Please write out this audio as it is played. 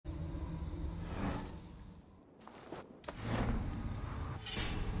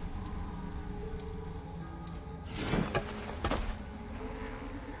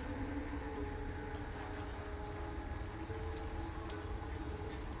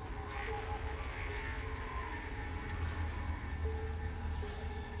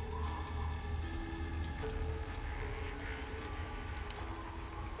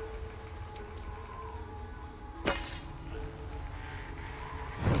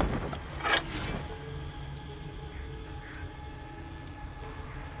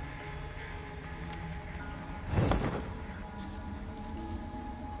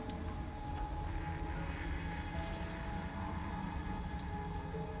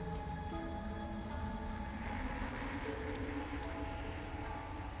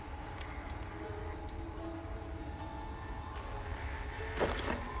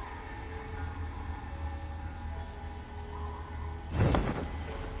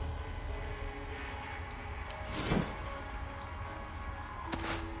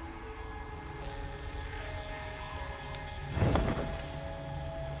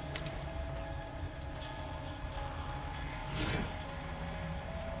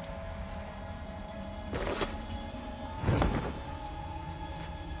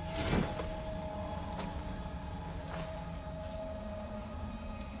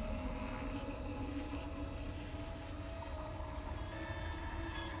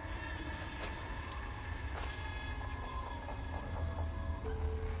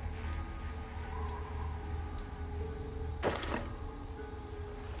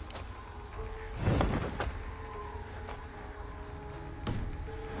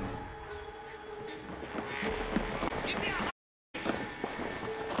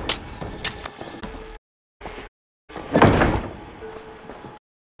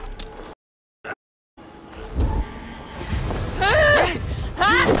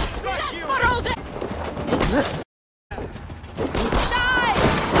Keep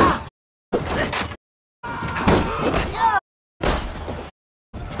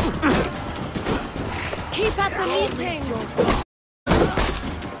at the meeting!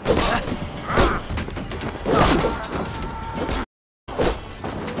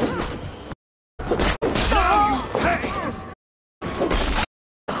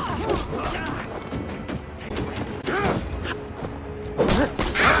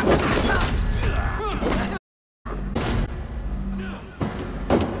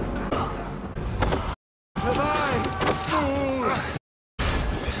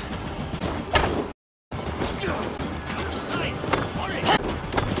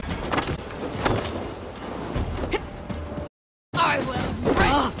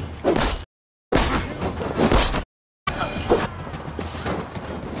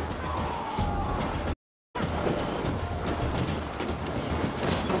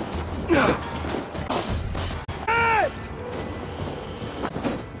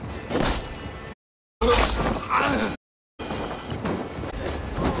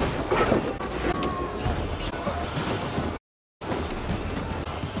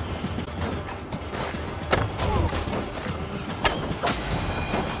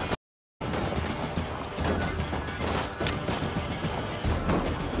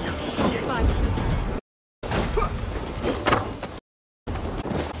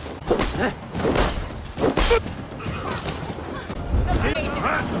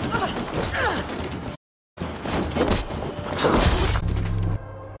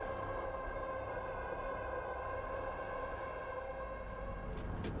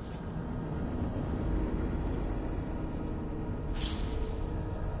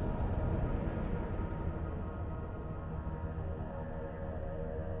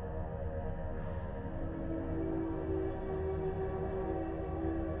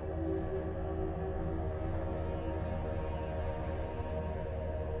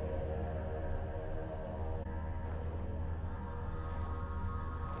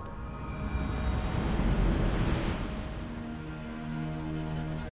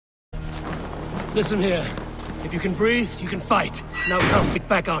 Listen here. If you can breathe, you can fight. Now come, pick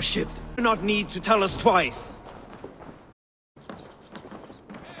back our ship. You do not need to tell us twice.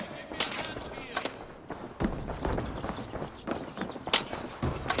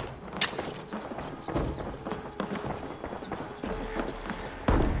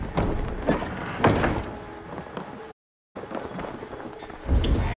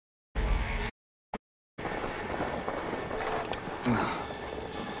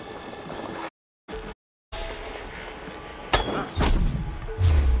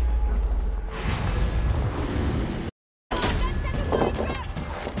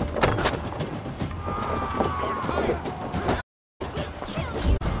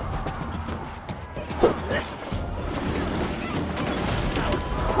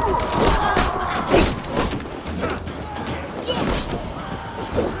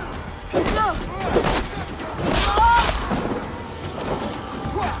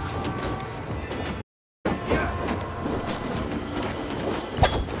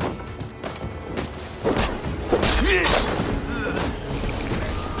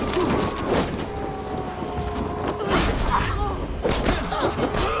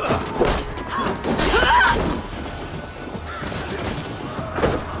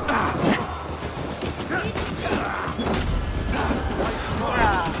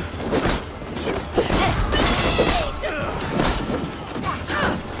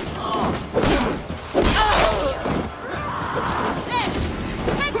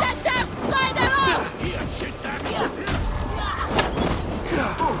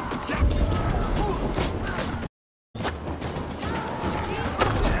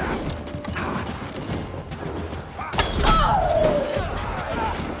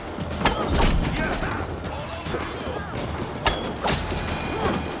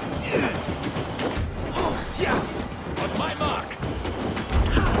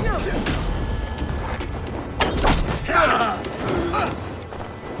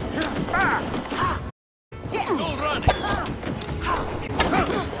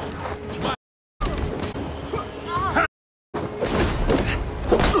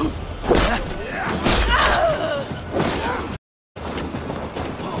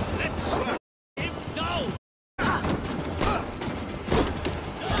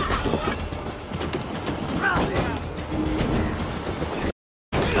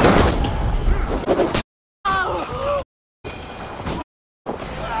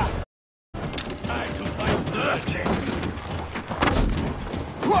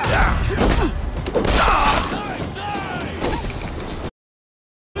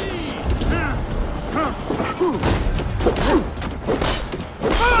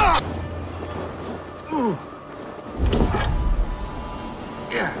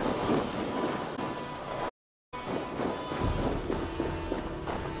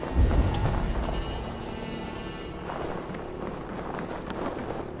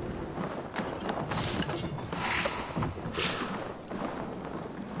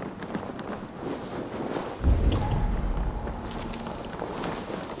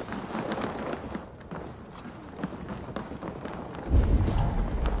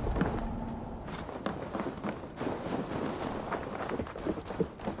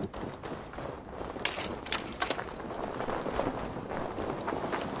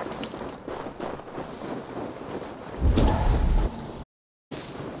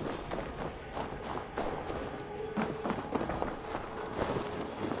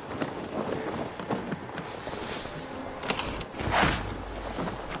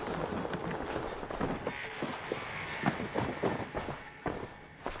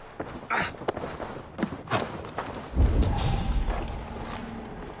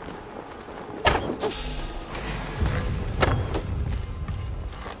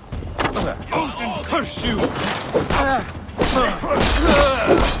 crush you!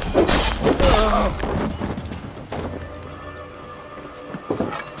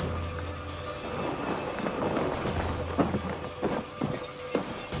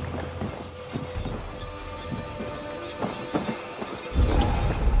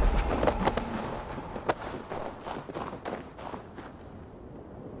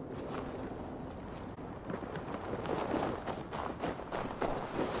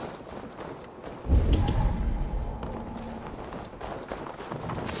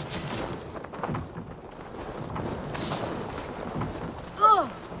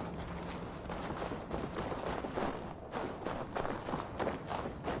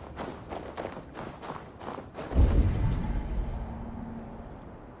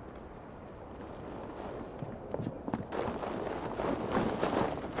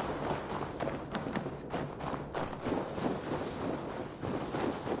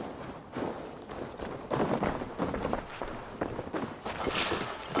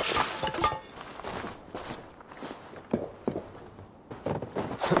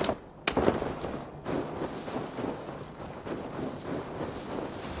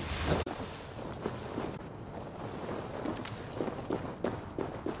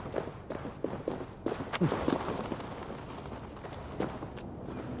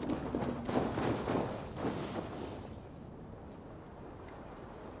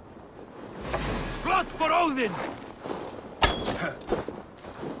 Blood for Odin!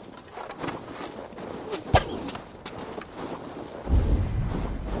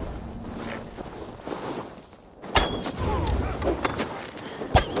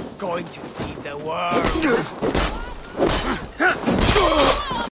 Going to feed the world.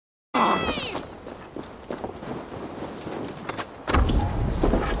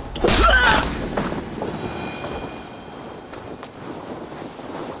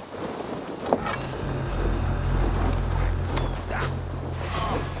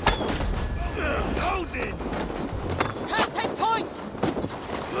 Odin! Take point!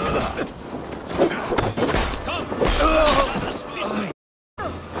 Come! Let us flee.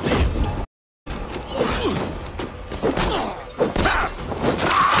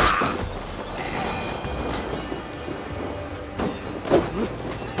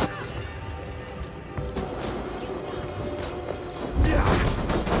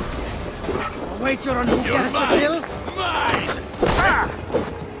 Wager on who gets the kill? Mine!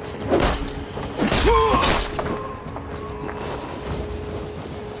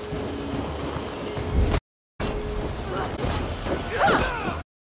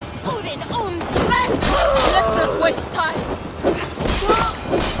 Odin owns rest! Let's not waste time!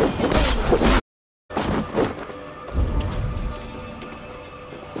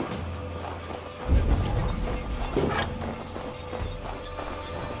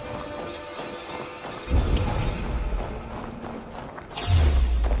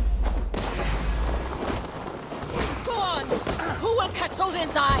 Go on! Who will catch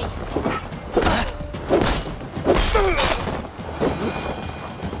Odin's eye?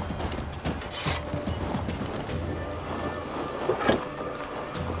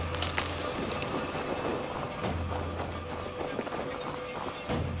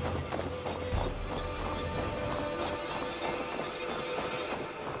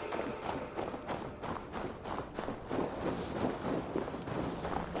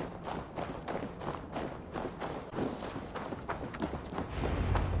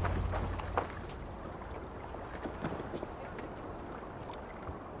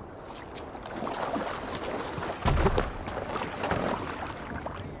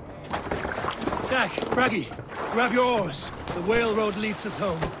 Jack, Braggy, grab your oars. The whale road leads us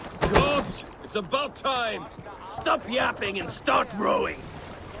home. Gods, it's about time! Stop yapping and start rowing.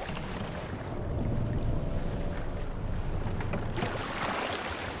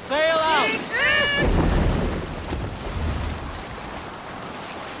 Sail out!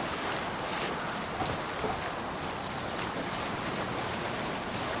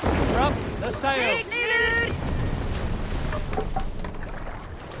 Up the sail!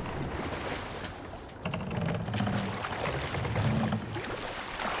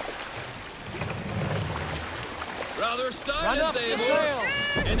 Rather Run silent, up the Eivor. sail!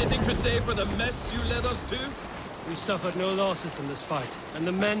 Anything to say for the mess you led us to? We suffered no losses in this fight, and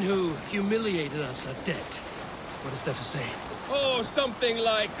the men who humiliated us are dead. What is there to say? Oh, something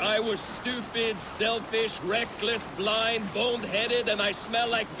like, I was stupid, selfish, reckless, blind, bone-headed, and I smell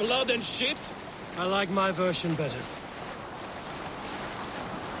like blood and shit? I like my version better.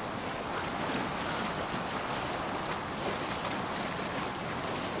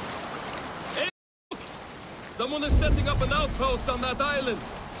 Someone is setting up an outpost on that island.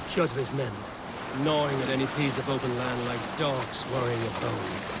 Shot of his men. gnawing at any piece of open land like dogs worrying a bone.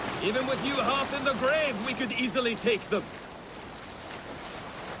 Even with you half in the grave, we could easily take them.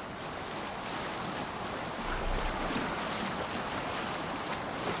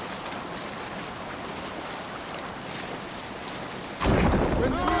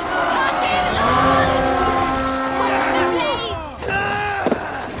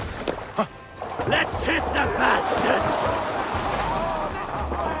 Let's hit the bastards!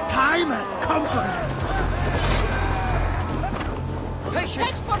 Time has come for them!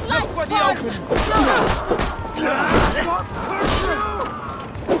 Patience! Look for the open!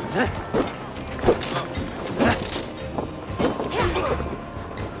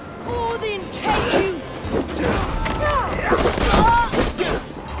 Odin, take you!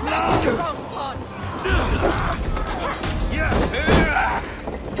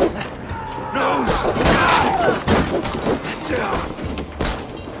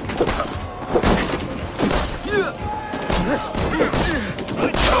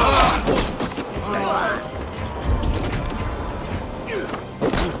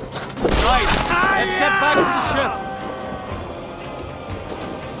 Let's get back to the ship!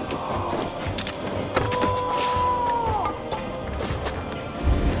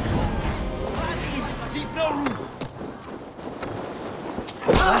 Leave no room!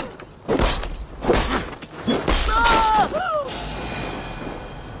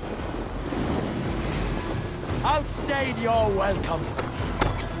 Outstayed your welcome.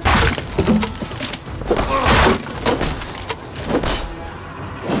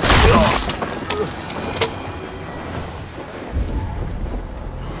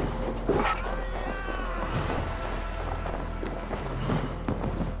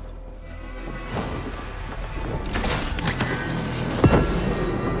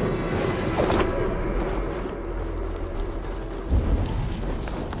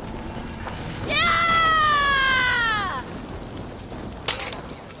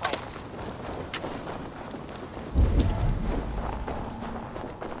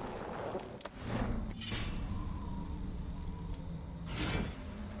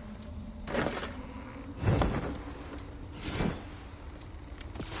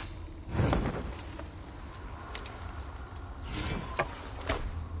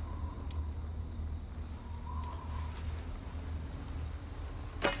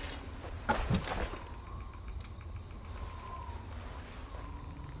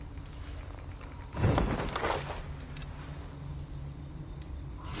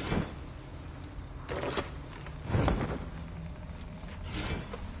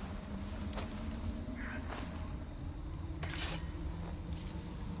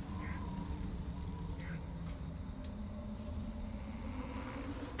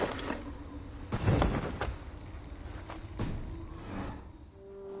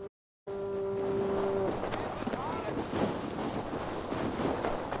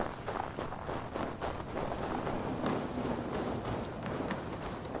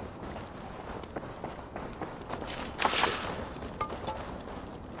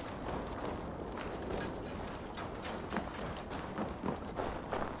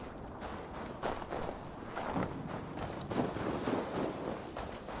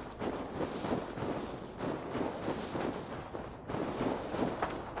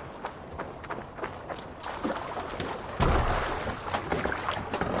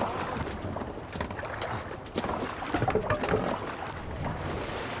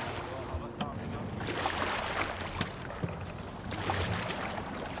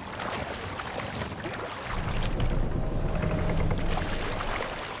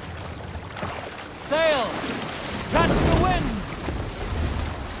 Sail! Catch the wind!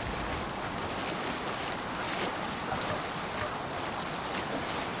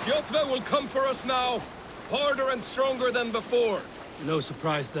 Jotve will come for us now, harder and stronger than before. No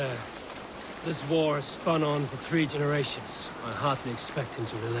surprise there. This war has spun on for 3 generations. I hardly expect him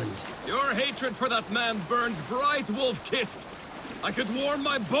to relent. Your hatred for that man burns bright, wolf-kissed. I could warm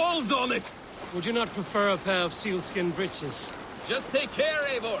my balls on it. Would you not prefer a pair of sealskin breeches? Just take care,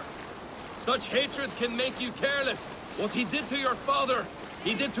 Eivor. Such hatred can make you careless. What he did to your father,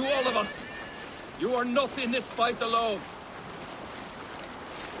 he did to all of us. You are not in this fight alone.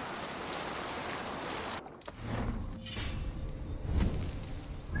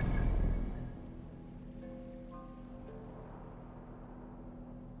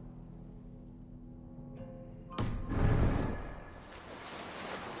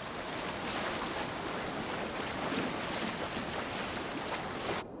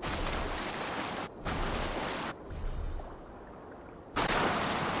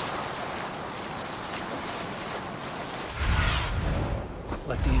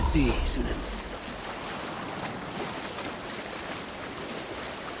 What do you see, Sunan?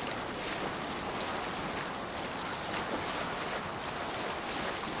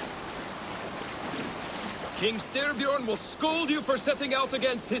 King Styrbjorn will scold you for setting out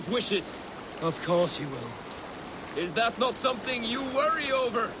against his wishes. Of course he will. Is that not something you worry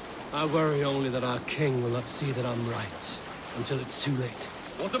over? I worry only that our king will not see that I'm right, until it's too late.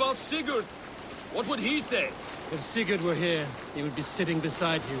 What about Sigurd? What would he say? If Sigurd were here, he would be sitting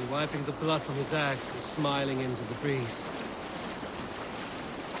beside you, wiping the blood from his axe and smiling into the breeze.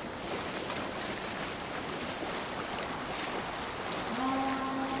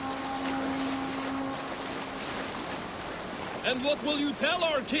 And what will you tell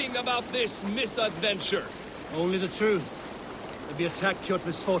our king about this misadventure? Only the truth. That we attacked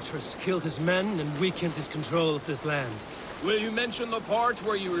Kjotve's fortress, killed his men, and weakened his control of this land. Will you mention the part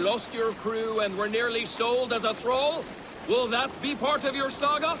where you lost your crew and were nearly sold as a thrall? Will that be part of your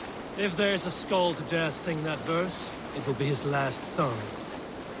saga? If there's a skull to dare sing that verse, it will be his last song.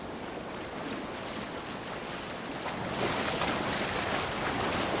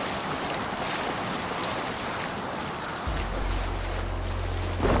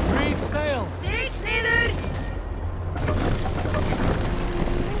 Reef sails! Sik neder!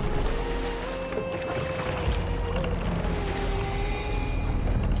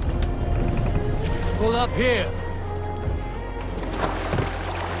 Pull up here!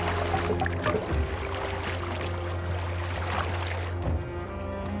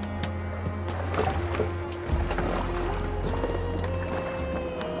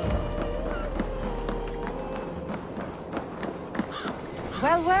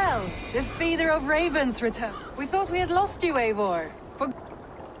 Well, well, the feeder of ravens returned. We thought we had lost you, Eivor. For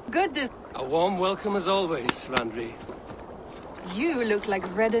goodness, A warm welcome as always, Svanri. you look like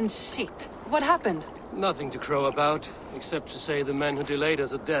reddened shit. What happened? Nothing to crow about, except to say the men who delayed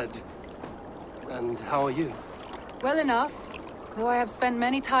us are dead. And how are you? Well enough, though I have spent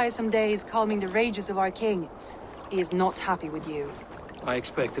many tiresome days calming the rages of our king. He is not happy with you. I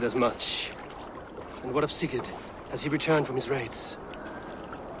expected as much. And what of Sigurd? Has he returned from his raids?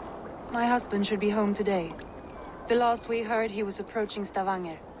 My husband should be home today. The last we heard, he was approaching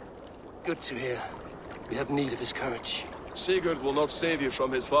Stavanger. Good to hear. We have need of his courage. Sigurd will not save you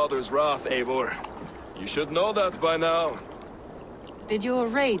from his father's wrath, Eivor. You should know that by now. Did your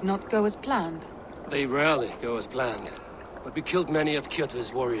raid not go as planned? They rarely go as planned. But we killed many of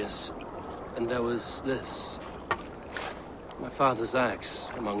Kjotve's warriors. And there was this. My father's axe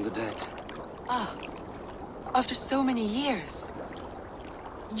among the dead. Ah, after so many years.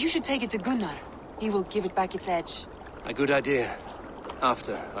 You should take it to Gunnar. He will give it back its edge. A good idea.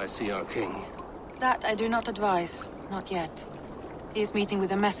 After I see our king. That I do not advise. Not yet. He is meeting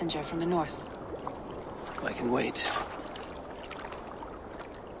with a messenger from the north. I can wait.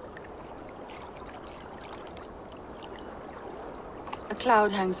 A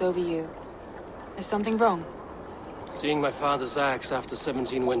cloud hangs over you. Is something wrong? Seeing my father's axe after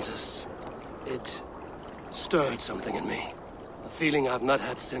 17 winters. It stirred something in me. A feeling I've not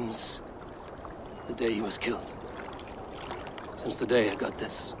had since the day he was killed. Since the day I got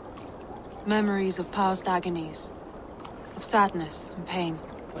this. Memories of past agonies. Of sadness and pain.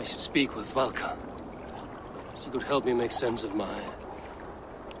 I should speak with Valka. She could help me make sense of my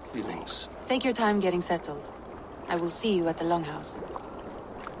feelings. Take your time getting settled. I will see you at the Longhouse.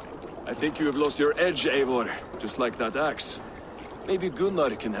 I think you have lost your edge, Eivor, just like that axe. Maybe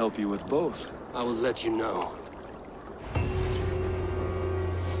Gunnar can help you with both. I will let you know.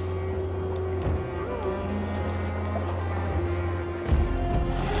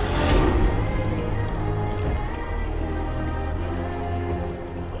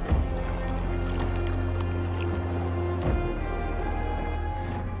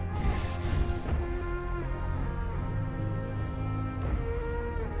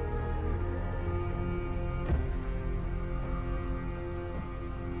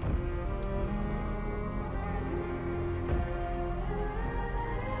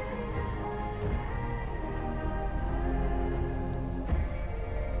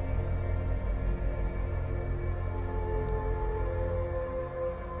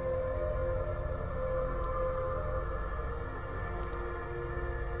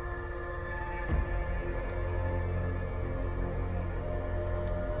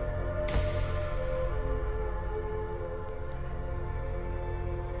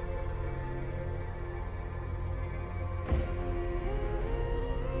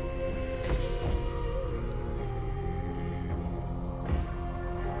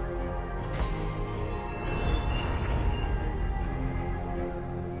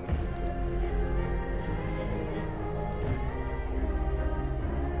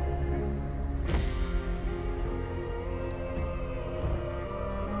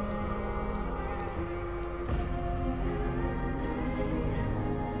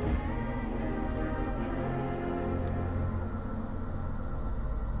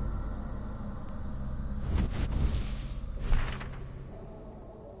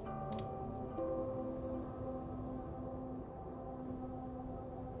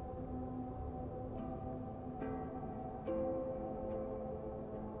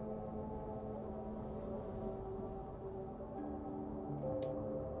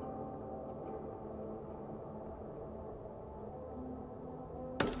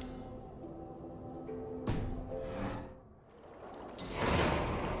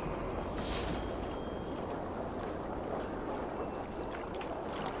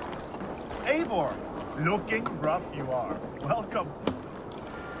 Eivor. Looking rough you are. Welcome.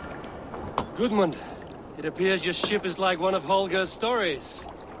 Gudmund, it appears your ship is like one of Holger's stories.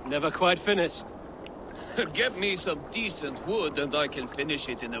 Never quite finished. Get me some decent wood and I can finish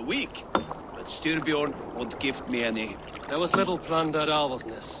it in a week. But Styrbjorn won't gift me any. There was little planned at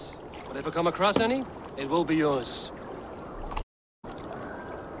Alvesness. But if I come across any, it will be yours.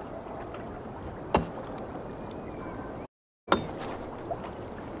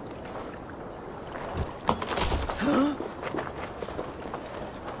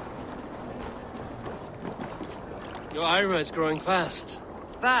 Your Ira is growing fast.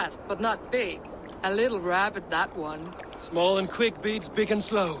 Fast, but not big. A little rabbit, that one. Small and quick beats big and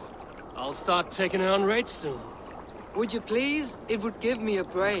slow. I'll start taking her on rates soon. Would you please? It would give me a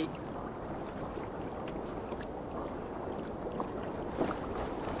break.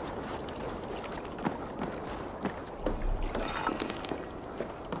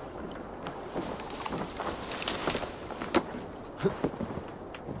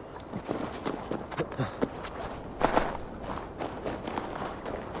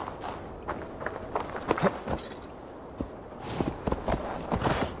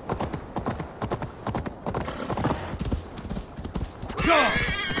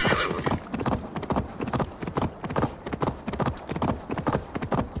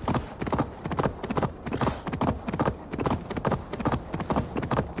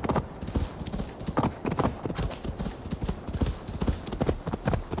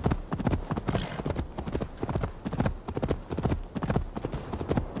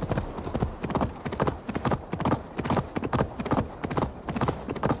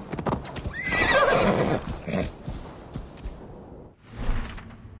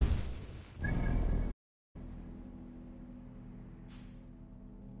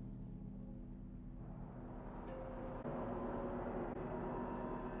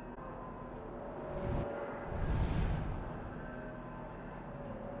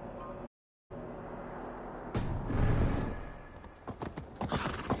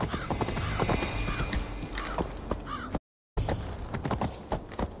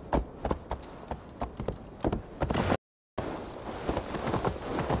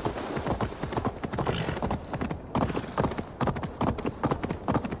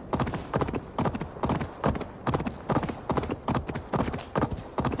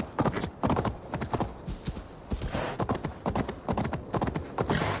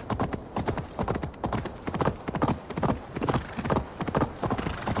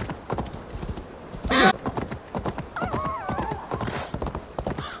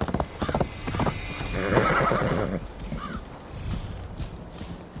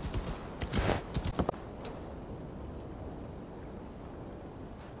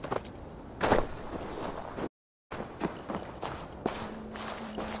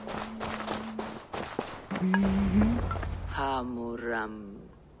 Hamuram.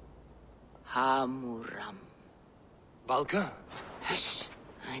 Hamuram. Valka? Hush!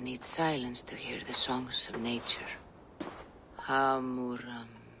 I need silence to hear the songs of nature. Hamuram.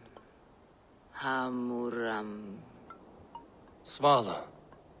 Hamuram. Svala.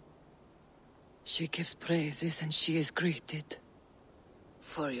 She gives praises and she is greeted.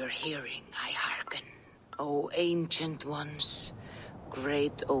 For your hearing I hearken, O ancient ones,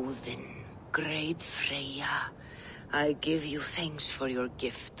 great Odin, great Freya. I give you thanks for your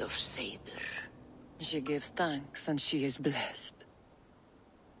gift of Seder. She gives thanks and she is blessed.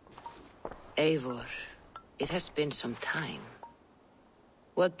 Eivor, it has been some time.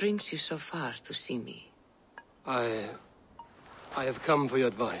 What brings you so far to see me? I have come for your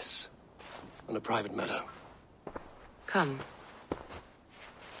advice on a private matter. Come.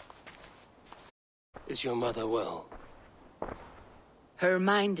 Is your mother well? Her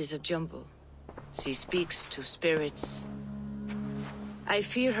mind is a jumble. She speaks to spirits. I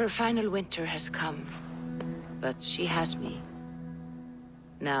fear her final winter has come, but she has me.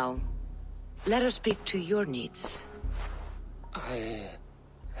 Now, let her speak to your needs. I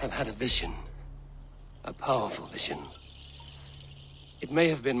have had a vision. A powerful vision. It may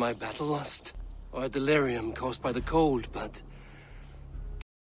have been my battle lust, or a delirium caused by the cold, but...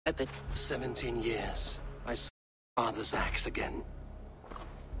 17 years, I saw my father's axe again.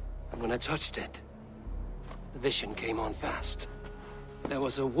 And when I touched it, the vision came on fast. There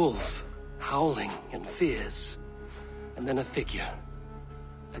was a wolf, howling and fierce, and then a figure.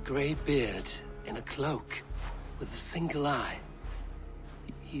 A grey beard in a cloak, with a single eye.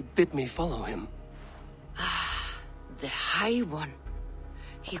 He bid me follow him. Ah, the High One.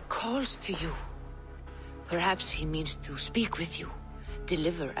 He calls to you. Perhaps he means to speak with you,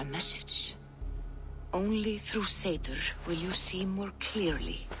 deliver a message. Only through Seder will you see more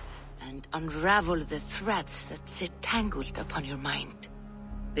clearly, and unravel the threads that sit tangled upon your mind.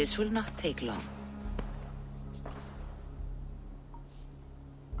 This will not take long.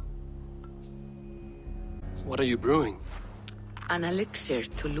 What are you brewing? An elixir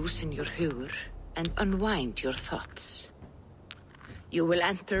to loosen your hugur and unwind your thoughts. You will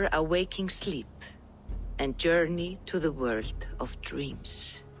enter a waking sleep and journey to the world of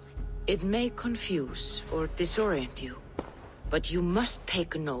dreams. It may confuse or disorient you, but you must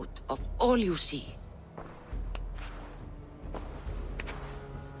take note of all you see.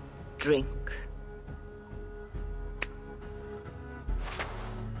 Drink.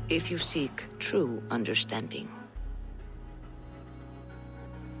 If you seek true understanding.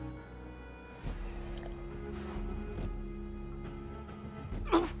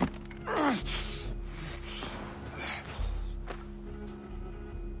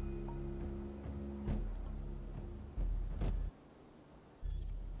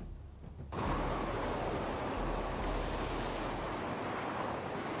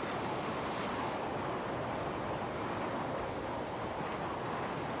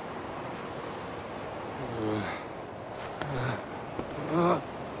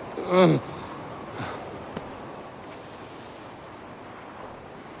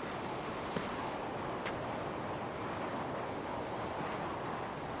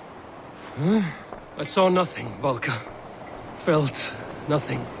 I saw nothing, Valka. Felt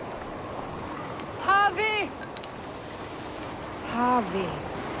nothing. Harvey! Harvey.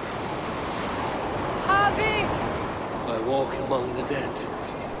 Harvey! I walk among the dead.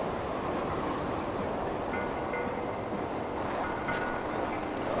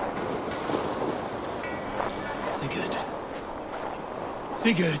 Sigurd.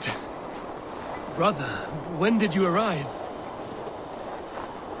 Sigurd! Brother, when did you arrive?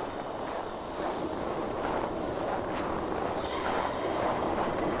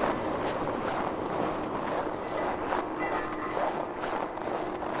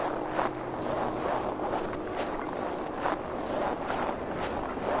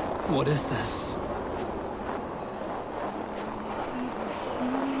 What is this?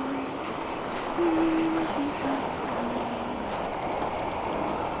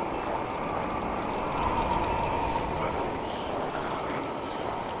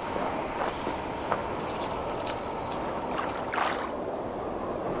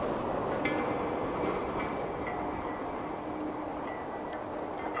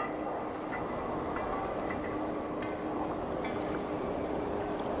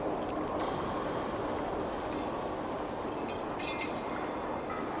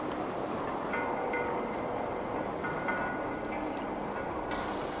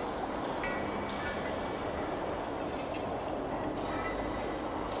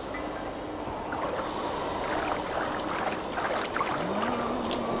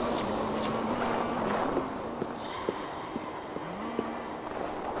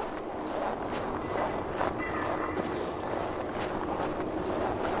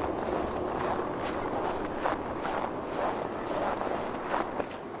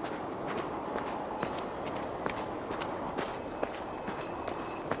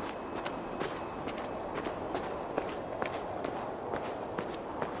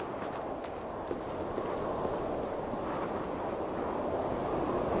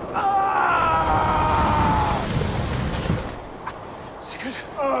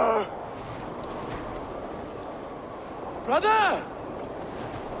 Brother!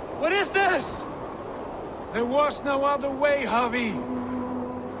 What is this? There was no other way, Javi.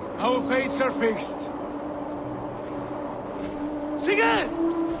 Our fates are fixed. Sigurd!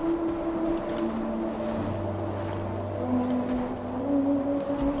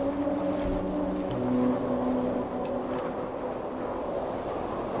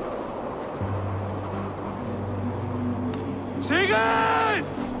 Sigurd!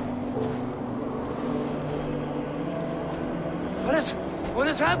 What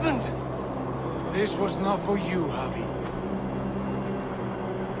has happened? This was not for you, Javi.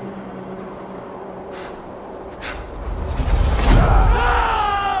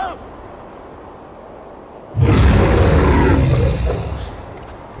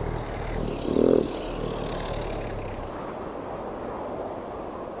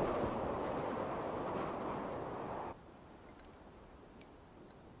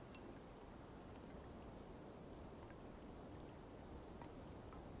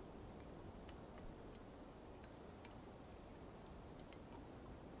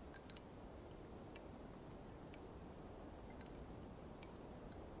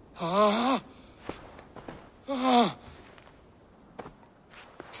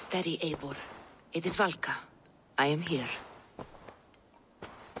 Steady, Eivor. It is Valka. I am here.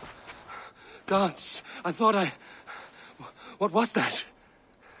 Gods, I thought I... What was that?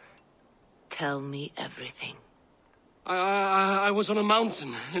 Tell me everything. I was on a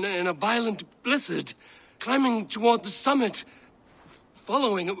mountain, in a violent blizzard, climbing toward the summit,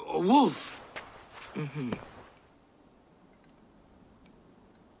 following a wolf. Mm-hmm.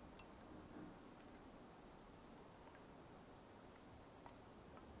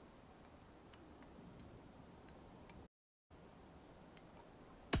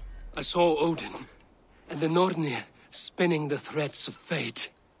 I saw Odin, and the Nornir spinning the threads of fate.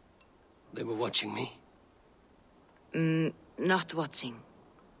 They were watching me. Not watching.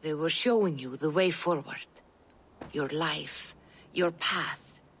 They were showing you the way forward. Your life, your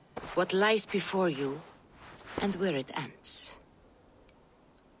path, what lies before you, and where it ends.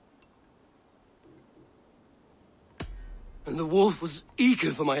 And the wolf was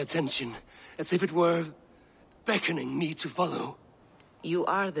eager for my attention, as if it were beckoning me to follow. You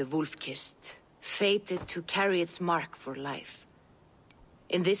are the wolf-kissed, fated to carry its mark for life.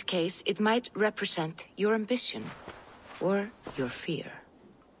 In this case, it might represent your ambition, or your fear.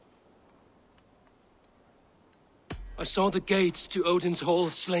 I saw the gates to Odin's Hall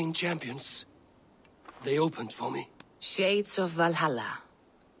of Slain Champions. They opened for me. Shades of Valhalla,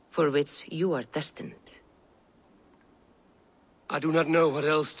 for which you are destined. I do not know what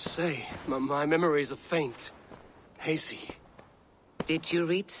else to say. My memories are faint, hazy. Did you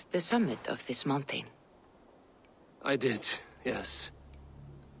reach the summit of this mountain? I did, yes.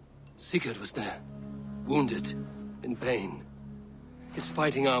 Sigurd was there, wounded, in pain. His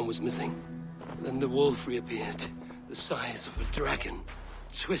fighting arm was missing. Then the wolf reappeared, the size of a dragon,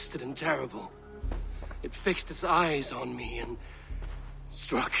 twisted and terrible. It fixed its eyes on me and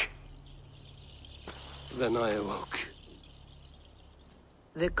struck. Then I awoke.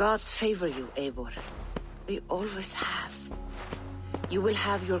 The gods favor you, Eivor. They always have. You will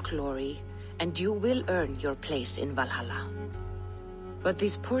have your glory, and you will earn your place in Valhalla. But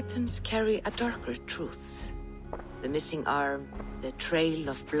these portents carry a darker truth. The missing arm, the trail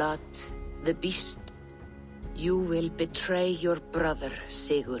of blood, the beast. You will betray your brother,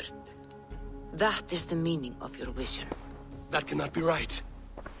 Sigurd. That is the meaning of your vision. That cannot be right.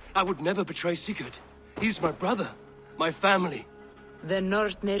 I would never betray Sigurd. He's my brother, my family. The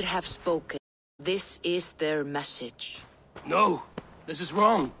Nornir have spoken. This is their message. No, this is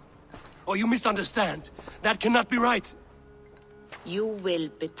wrong. Or you misunderstand. That cannot be right. You will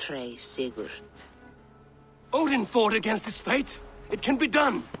betray Sigurd. Odin fought against his fate. It can be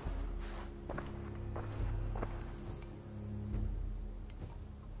done.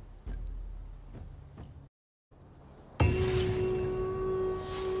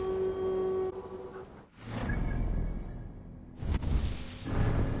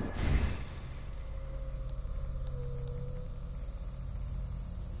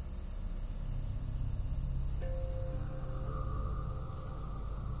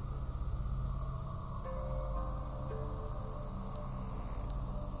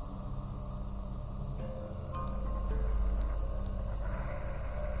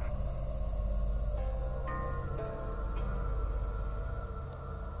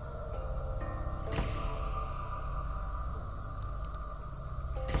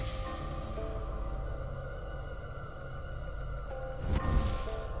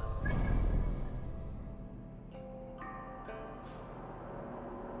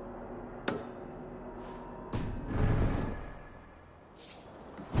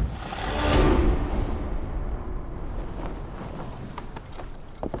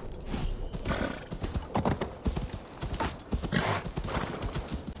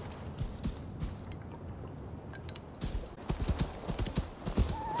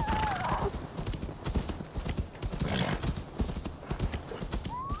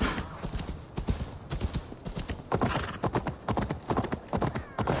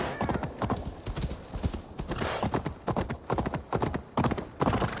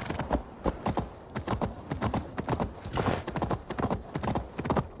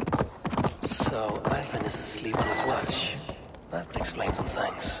 So, Ivan is asleep on his watch. That would explain some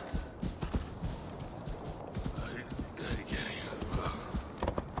things.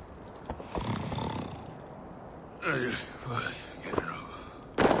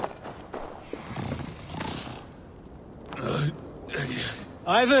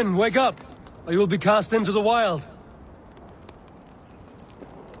 Ivan, wake up! Or you will be cast into the wild.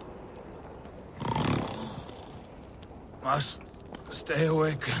 Must stay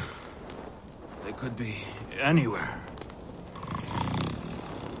awake. They could be anywhere.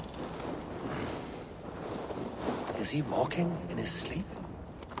 Is he walking in his sleep?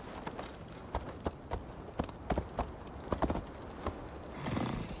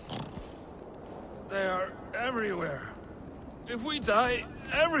 If we die,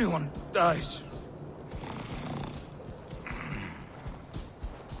 everyone dies.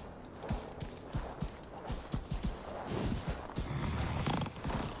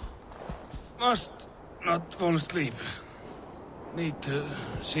 Must not fall asleep. Need to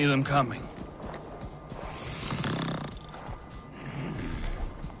see them coming.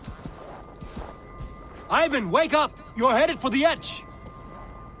 Ivan, wake up! You're headed for the edge!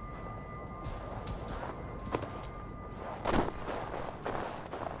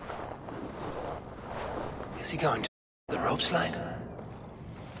 Is he going to the rope slide?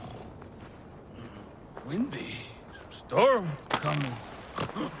 Windy. Storm coming.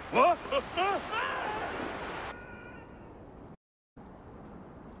 What?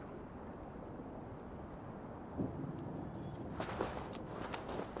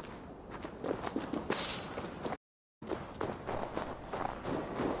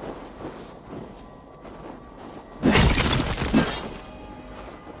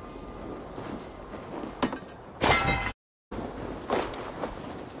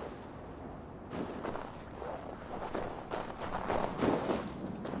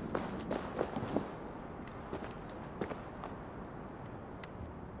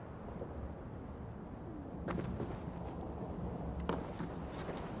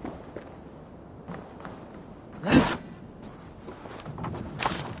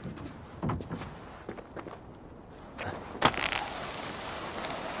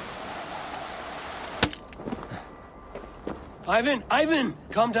 Ivan!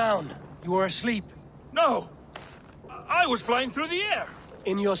 Calm down. You are asleep. No! I was flying through the air!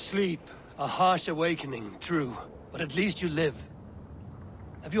 In your sleep. A harsh awakening, true. But at least you live.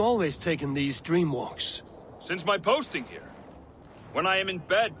 Have you always taken these dream walks? Since my posting here. When I am in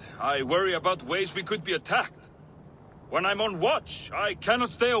bed, I worry about ways we could be attacked. When I'm on watch, I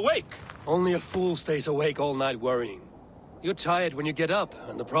cannot stay awake. Only a fool stays awake all night worrying. You're tired when you get up,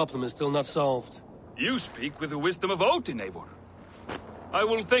 and the problem is still not solved. You speak with the wisdom of Odin, Eivor. I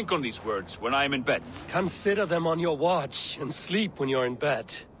will think on these words when I am in bed. Consider them on your watch, and sleep when you're in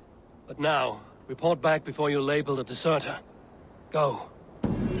bed. But now, report back before you're labeled a deserter. Go.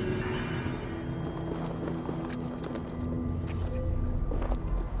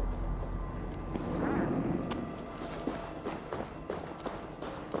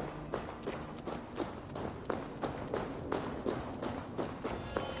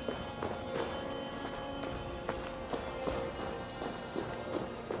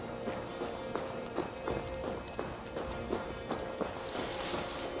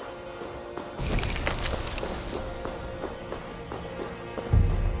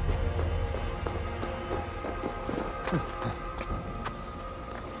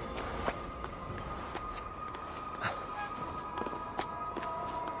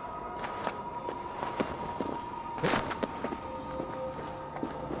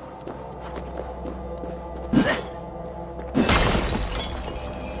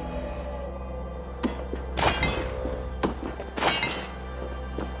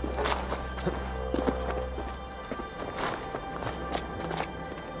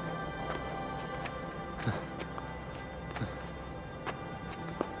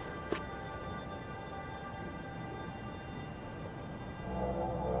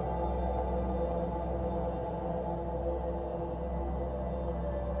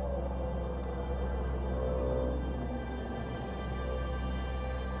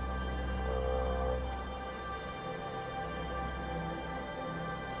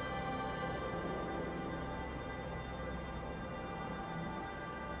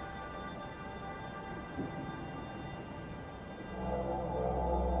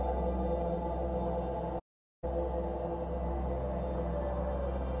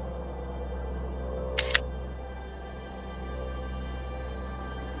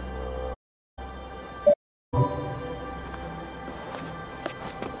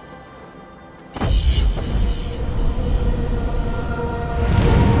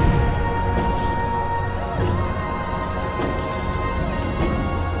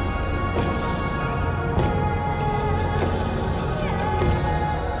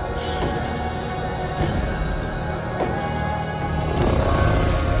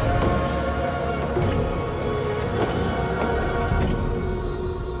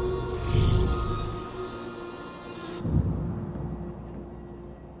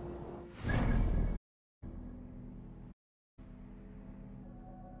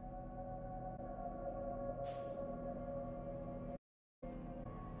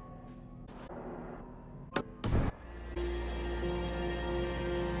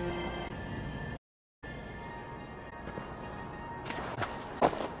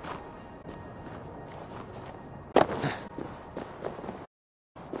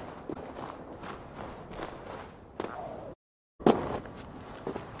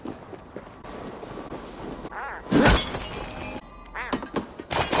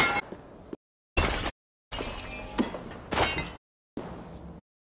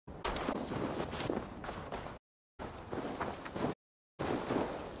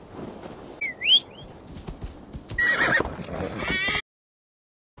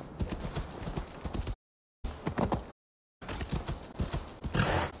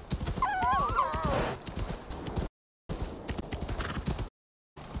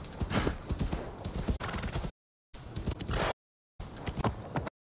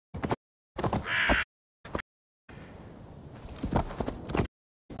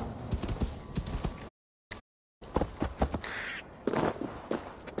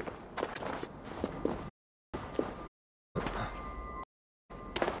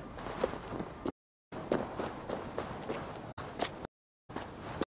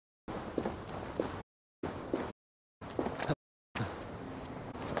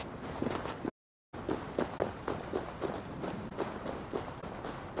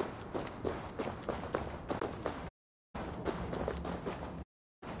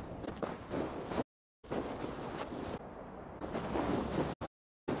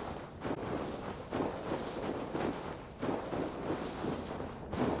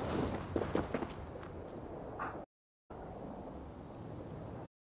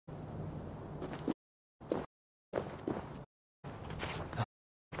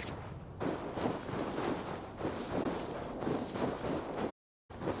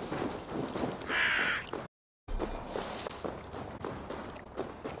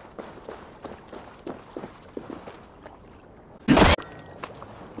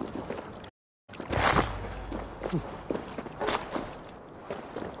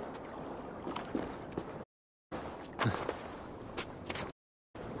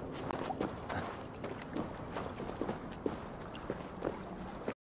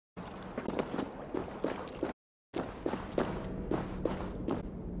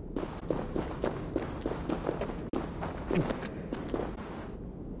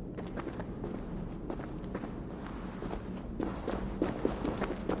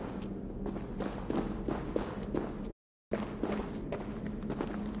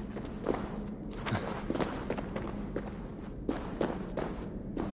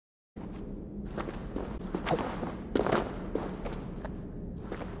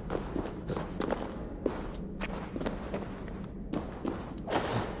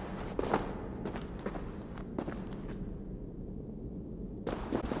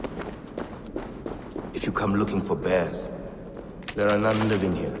 If you come looking for bears, there are none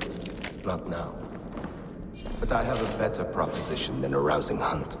living here. Not now. But I have a better proposition than a rousing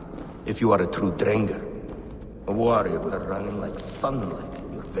hunt. If you are a true Drenger, a warrior with a running like sunlight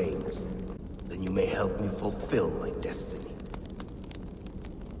in your veins, then you may help me fulfill my destiny.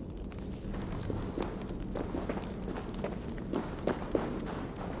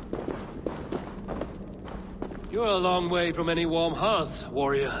 You're a long way from any warm hearth,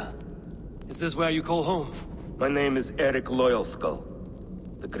 warrior. Is this where you call home? My name is Eric Loyalskull.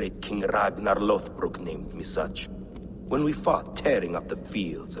 The great King Ragnar Lothbrok named me such. When we fought tearing up the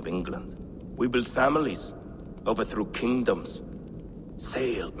fields of England, we built families, overthrew kingdoms,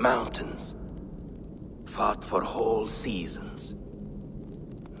 sailed mountains, fought for whole seasons.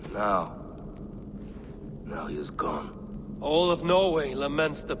 Now he is gone. All of Norway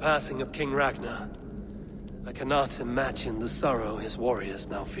laments the passing of King Ragnar. I cannot imagine the sorrow his warriors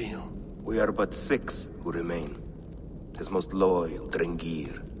now feel. We are but 6 who remain. His most loyal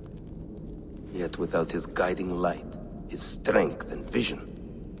Drengir. Yet without his guiding light, his strength and vision,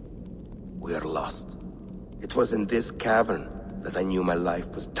 we are lost. It was in this cavern that I knew my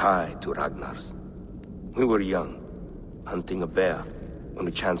life was tied to Ragnar's. We were young, hunting a bear, when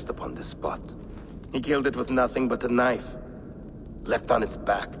we chanced upon this spot. He killed it with nothing but a knife. Leapt on its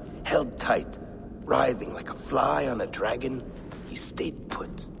back, held tight, writhing like a fly on a dragon. He stayed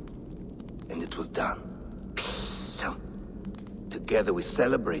put. And it was done. Together we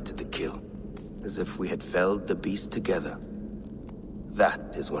celebrated the kill, as if we had felled the beast together. That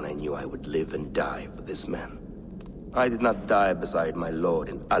is when I knew I would live and die for this man. I did not die beside my lord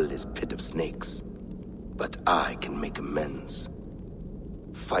in Ali's pit of snakes. But I can make amends.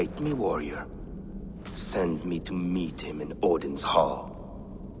 Fight me, warrior. Send me to meet him in Odin's hall.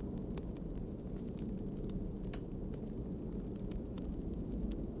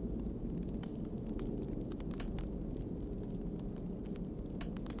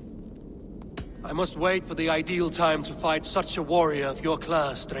 I must wait for the ideal time to fight such a warrior of your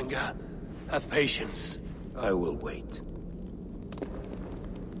class, Drenga. Have patience. I will wait.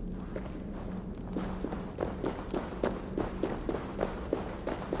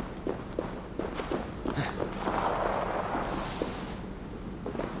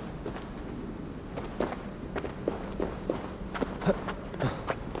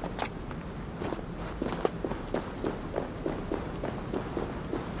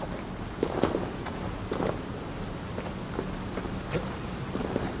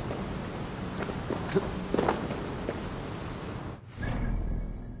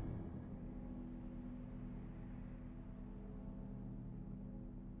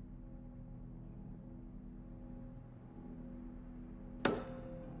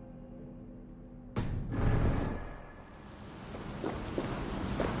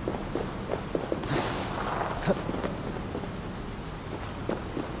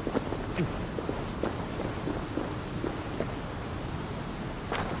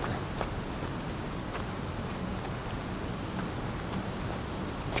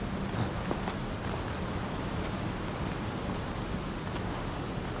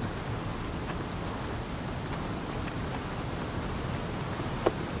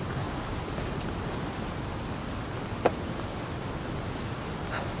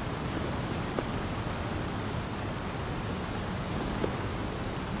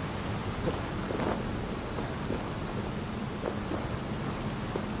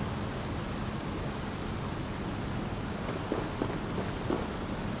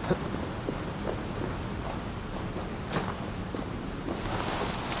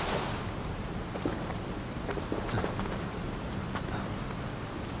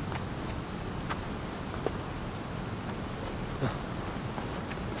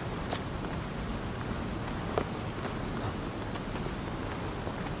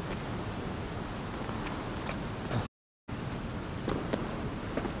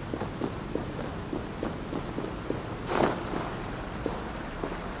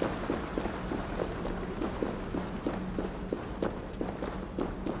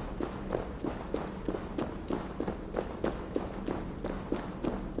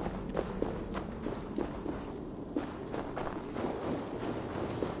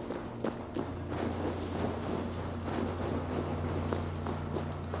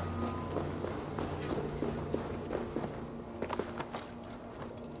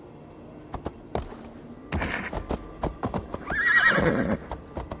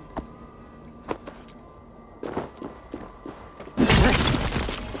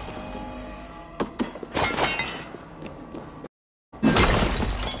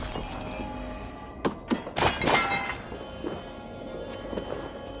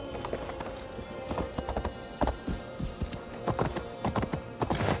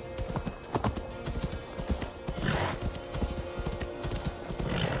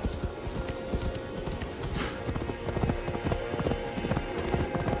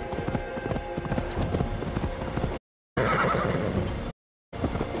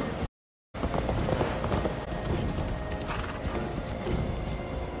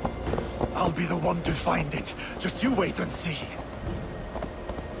 be the one to find it. Just you wait and see.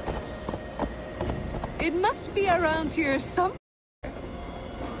 It must be around here somewhere.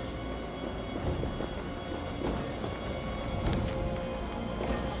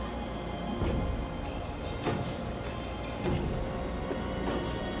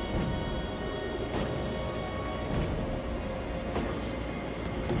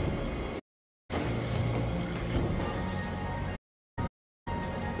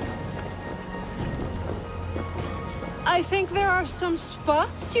 I think there are some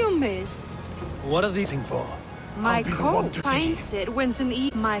spots you missed. What are these for? My be the one coat to finds it when an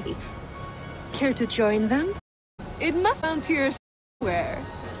my care to join them? It must be around here somewhere.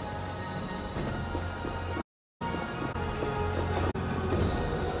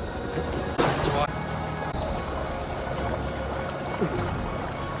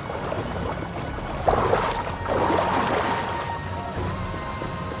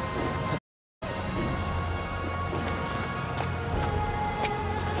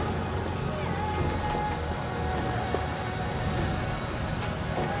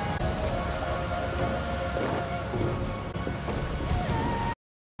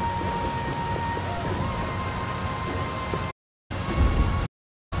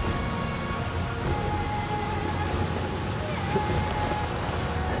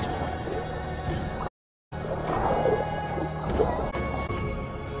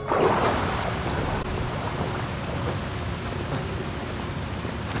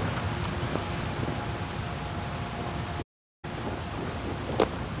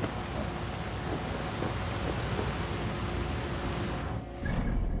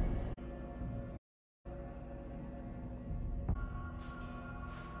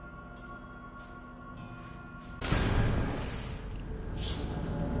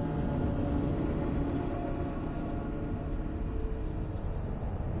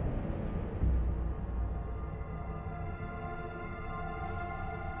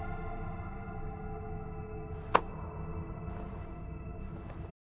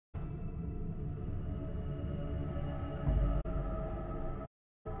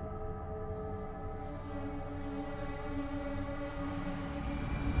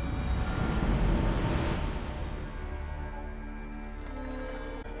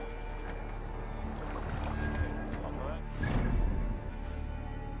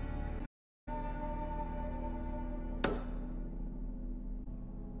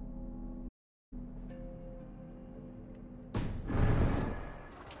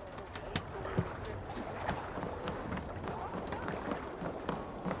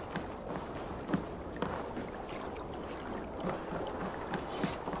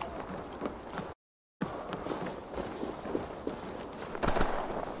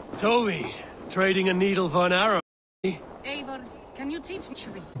 Toby, trading a needle for an arrow. Eivor, can you teach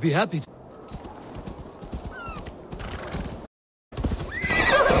me? Be happy to.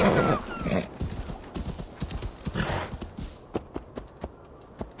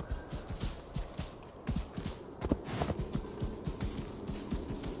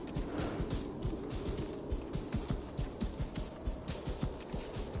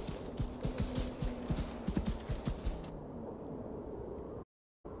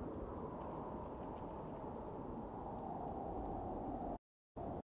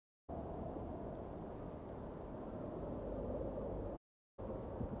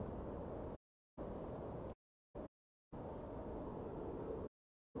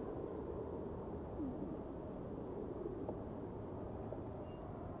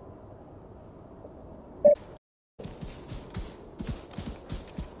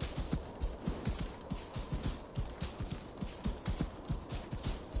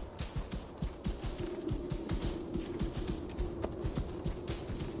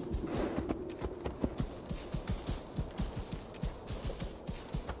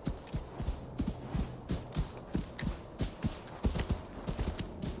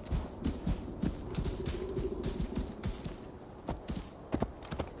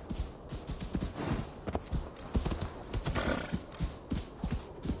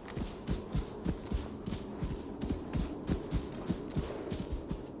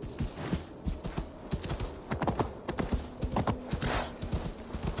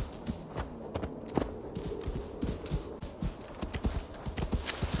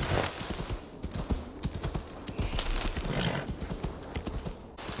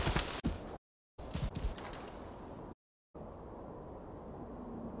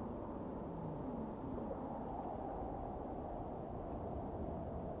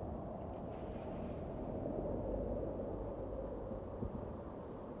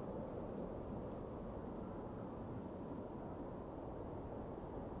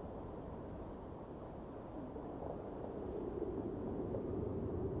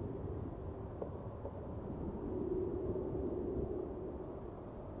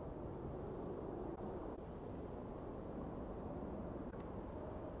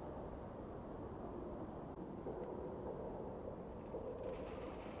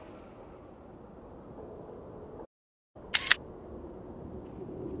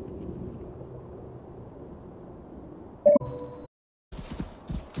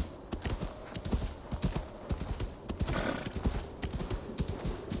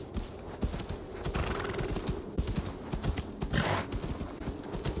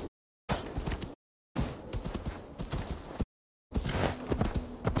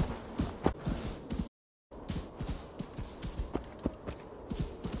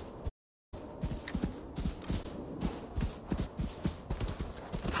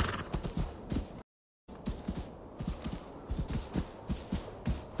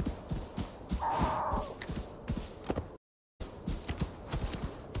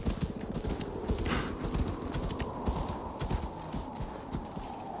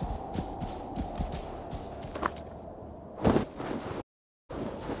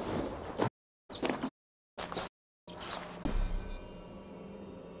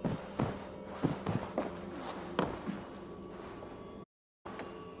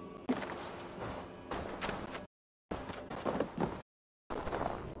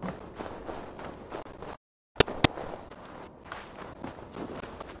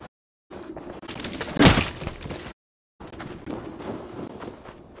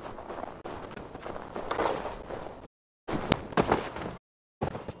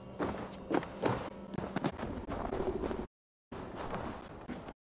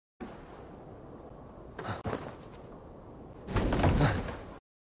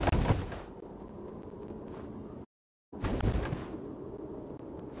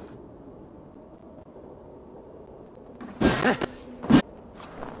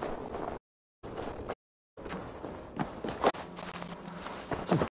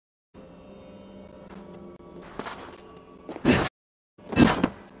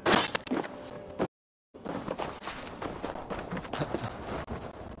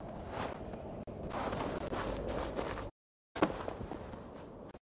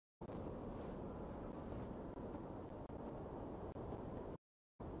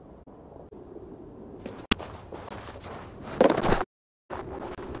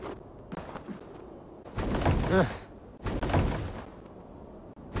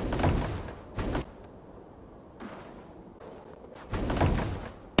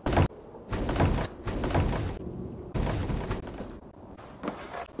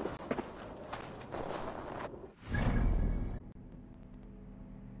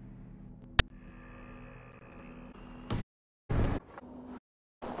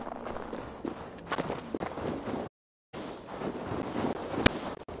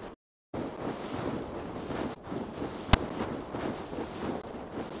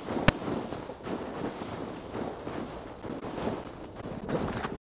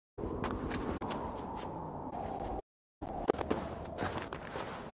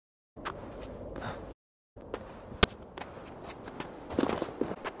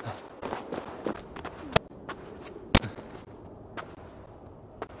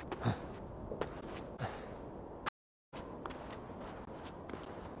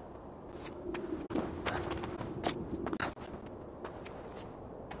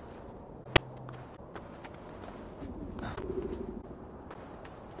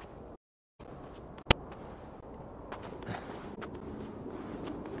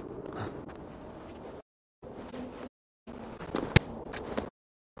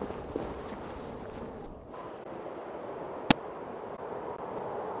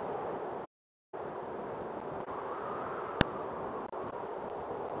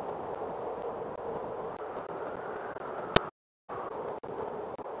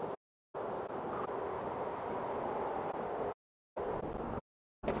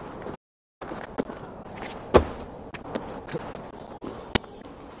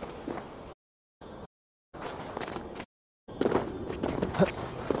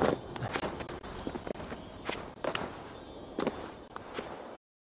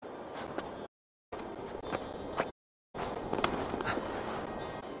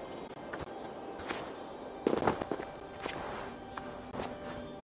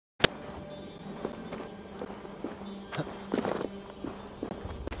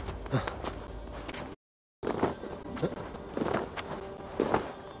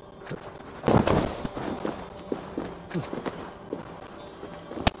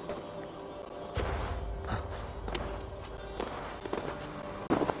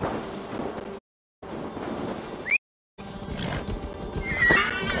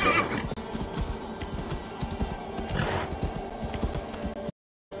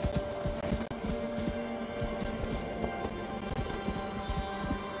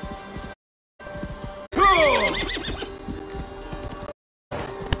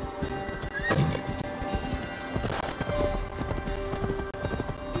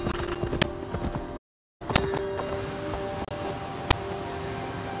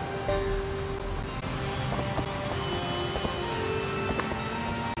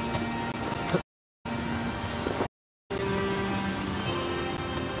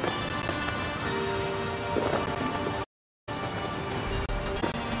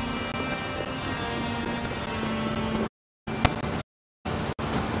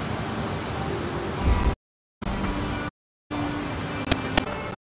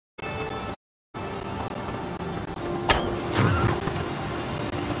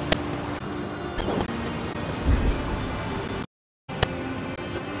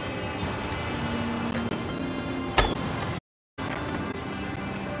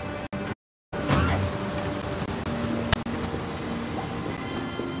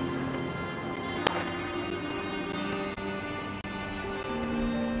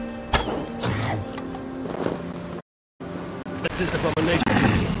 This abomination.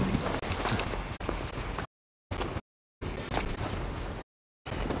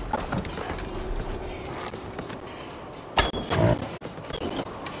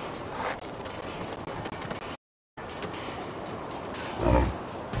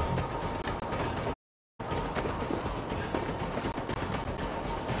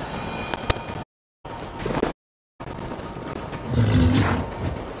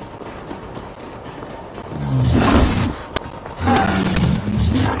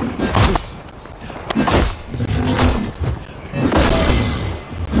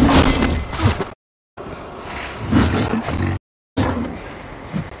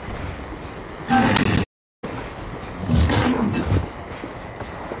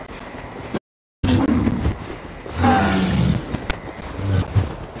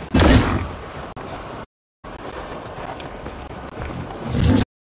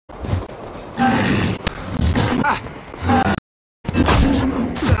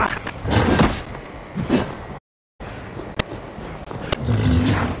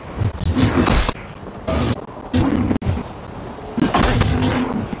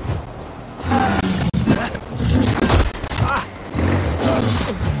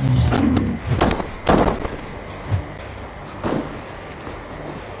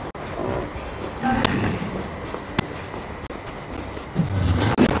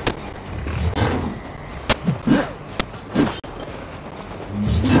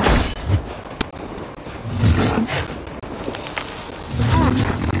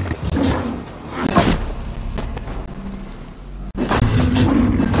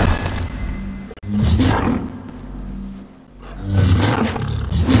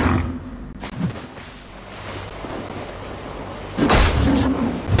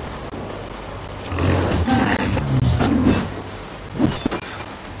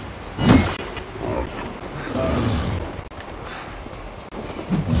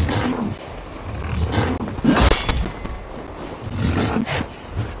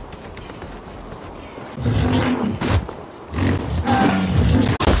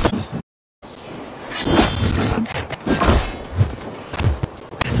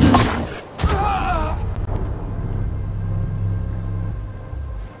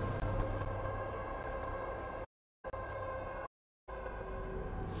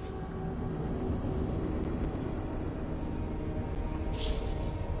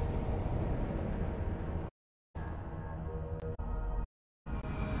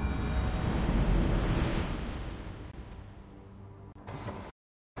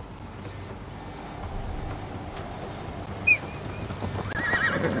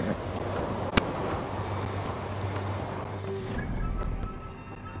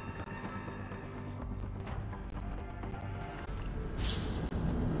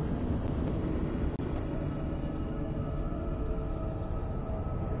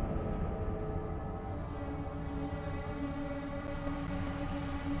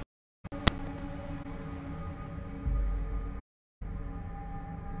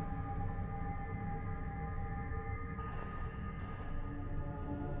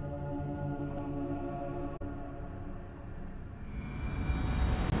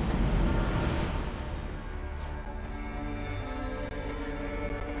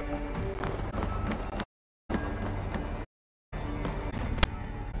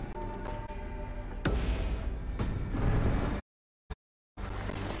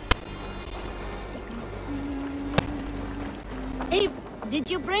 Hey,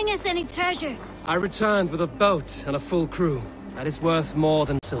 did you bring us any treasure? I returned with a boat and a full crew. That is worth more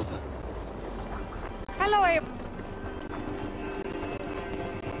than silver. Hello, Abe.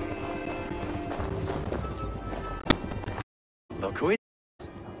 Look who it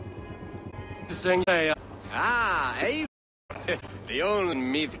Sing Ah, Abe. The old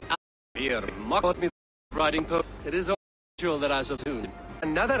me here mocked me riding post. It is unusual that I so soon.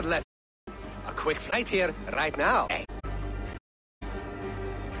 another lesson. A quick flight here, right now.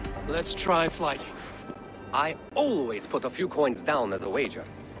 Let's try flighting. I always put a few coins down as a wager.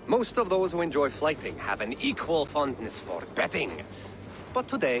 Most of those who enjoy flighting have an equal fondness for betting. But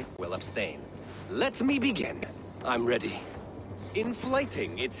today, we'll abstain. Let me begin. I'm ready. In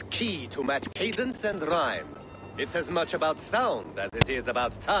flighting, it's key to match cadence and rhyme. It's as much about sound as it is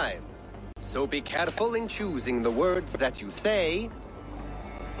about time. So be careful in choosing the words that you say.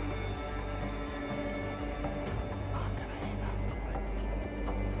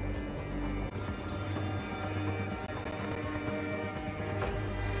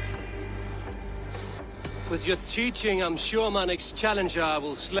 With your teaching, I'm sure my next challenger I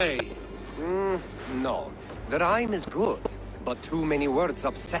will slay. No. The rhyme is good, but too many words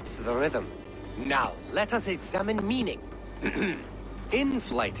upsets the rhythm. Now, let us examine meaning. In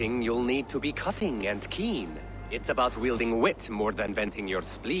flighting, you'll need to be cutting and keen. It's about wielding wit more than venting your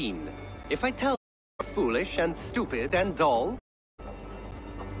spleen. If I tell you you're foolish and stupid and dull,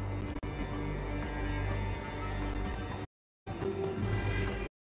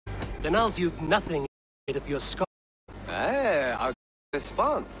 then I'll do nothing of your skull. a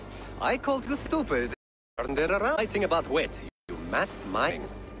response. I called you stupid. Turned it around. Writing about wit, you matched mine.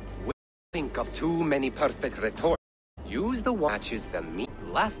 Think of too many perfect retorts. Use the matches the me.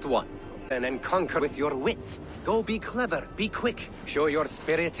 Last one. Then conquer with your wit. Go be clever, be quick. Show your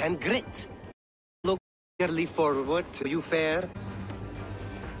spirit and grit. Look eagerly forward to you fair.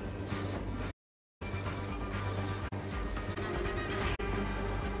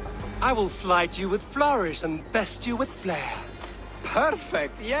 I will flight you with flourish and best you with flair.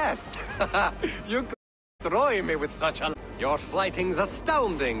 Perfect, yes! You destroy me with such a... Your flighting's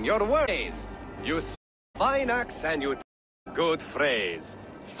astounding, your ways. You fine axe and you good phrase.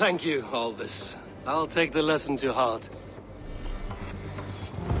 Thank you, Alvis. I'll take the lesson to heart.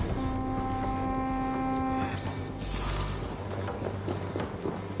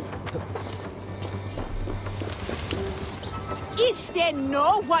 Ish! there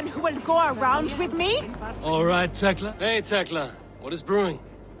no one who will go around with me? All right, Tekla. Hey, Tekla. What is brewing?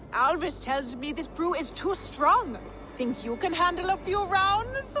 Alvis tells me this brew is too strong. Think you can handle a few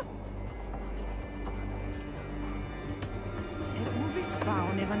rounds? Óviss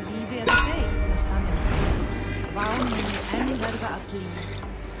ván ef hann lífi eða deyr með sannleikanum. Ván muni enn verða að lífi.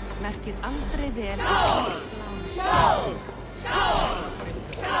 Merkir aldrei vel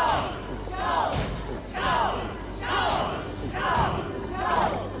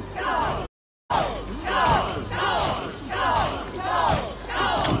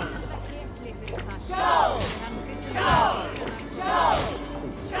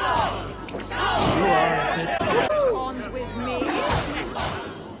You are a bit... Taunts with me?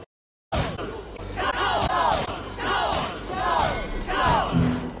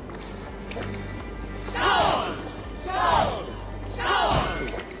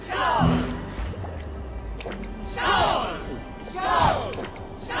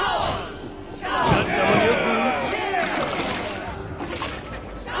 Got some on your boots?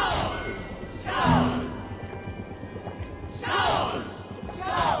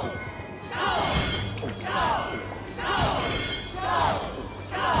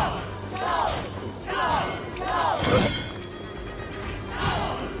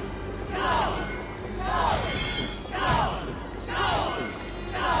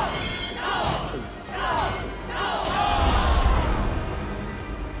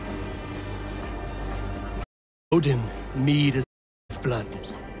 Odin, mead is blood.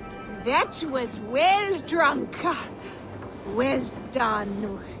 That was well drunk. Well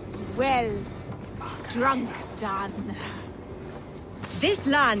done. Well drunk done. This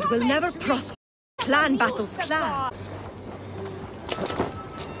land will never prosper. Clan battles clan.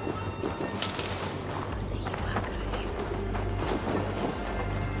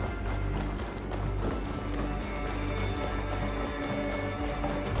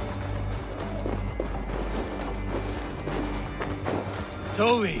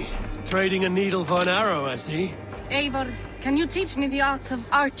 Toby, trading a needle for an arrow, I see. Eivor, can you teach me the art of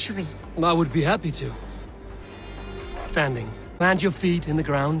archery? I would be happy to. Standing. Plant your feet in the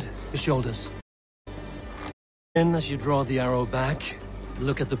ground, your shoulders. Then, as you draw the arrow back,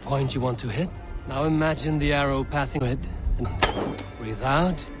 look at the point you want to hit. Now imagine the arrow passing it, and breathe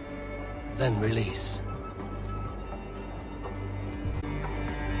out, then release.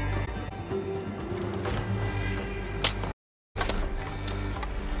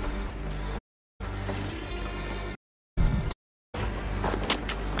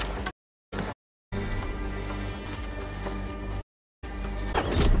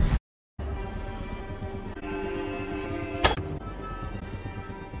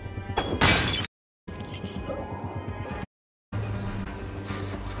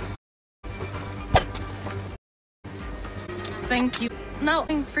 Thank you. Now,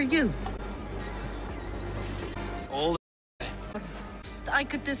 for you. All I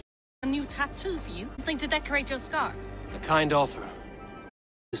could design a new tattoo for you. Something to decorate your scar. a kind offer.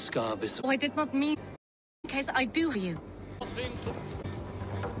 The scar visible. Oh, I did not mean in case I do for you.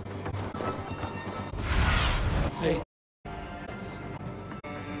 Hey.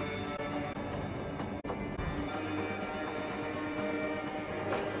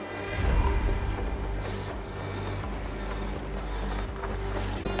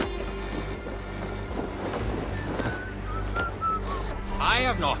 I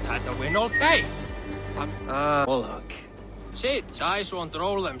have not had the win all day. Well, look. Sid's eyes won't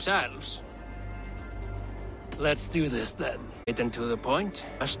roll themselves. Let's do this then. Getting to the point,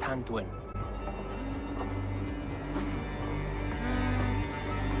 first hand win.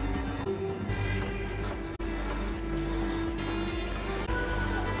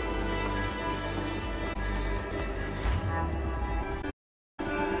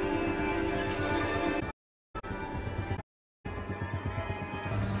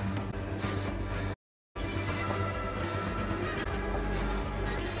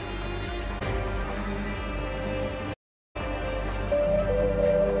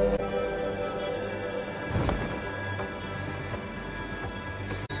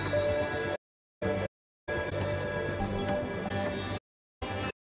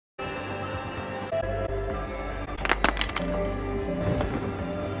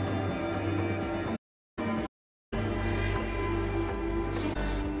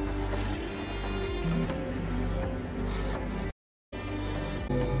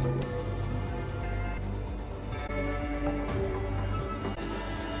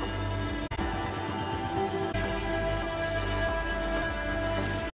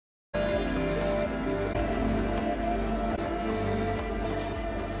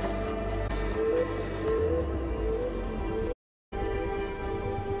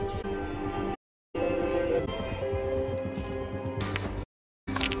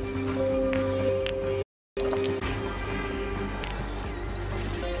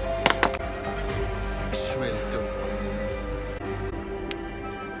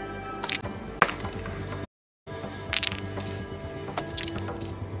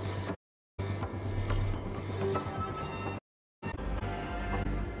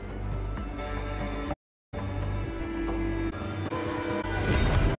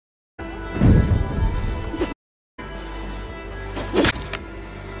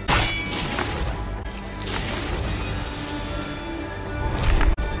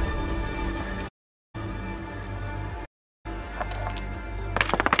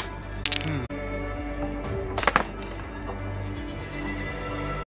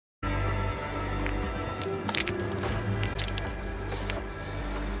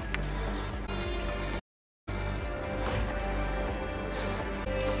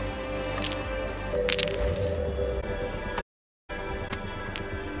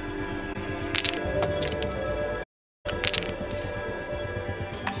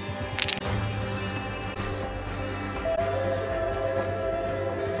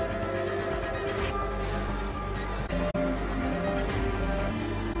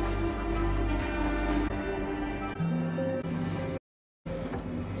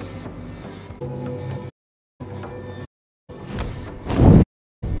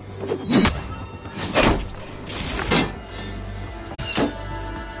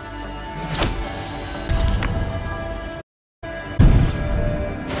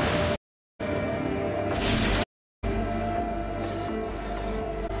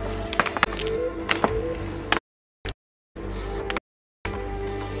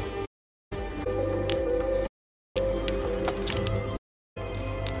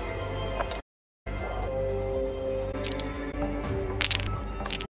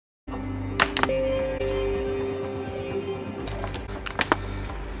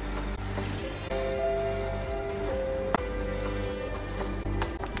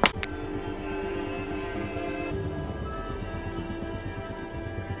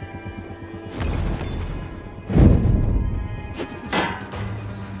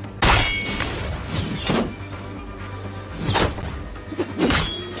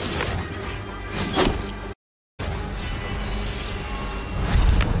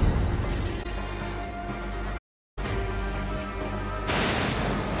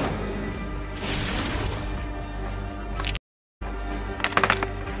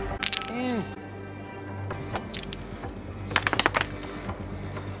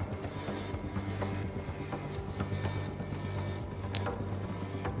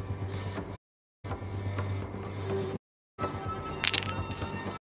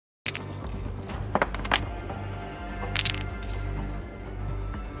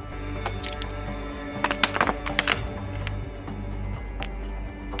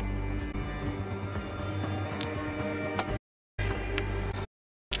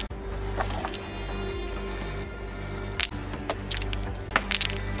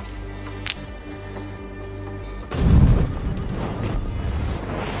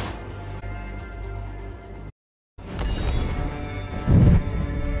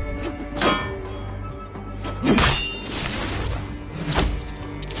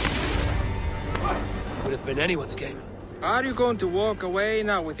 could have been anyone's game. Are you going to walk away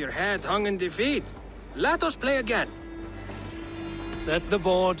now with your head hung in defeat? Let us play again. Set the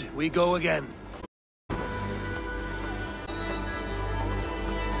board, we go again.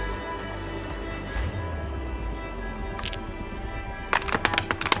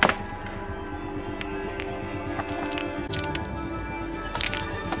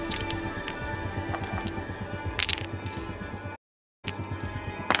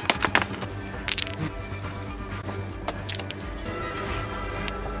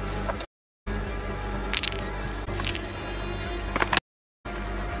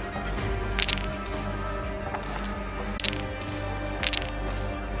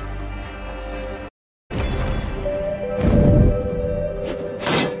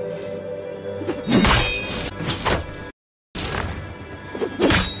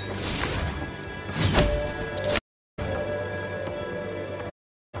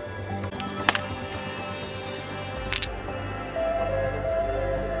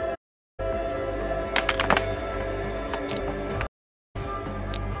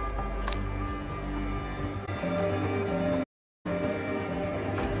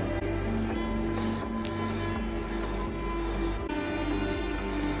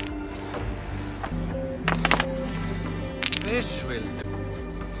 This will do.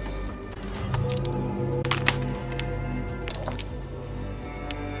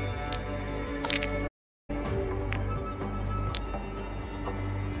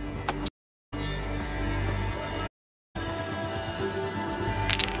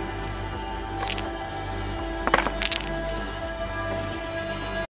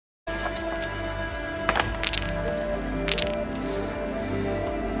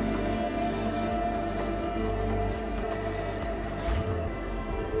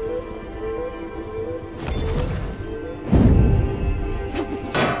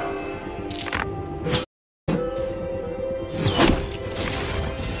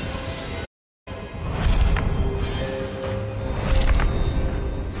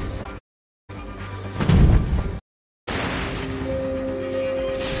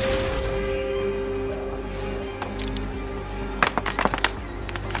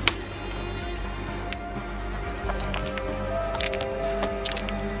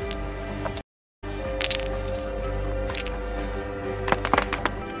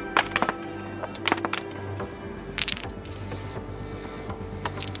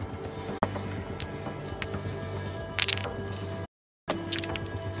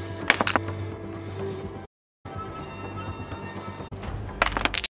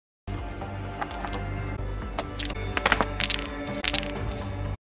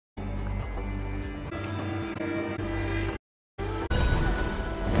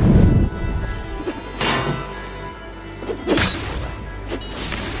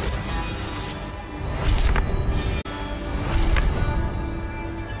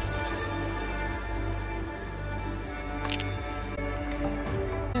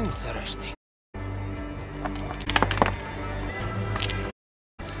 Interesting.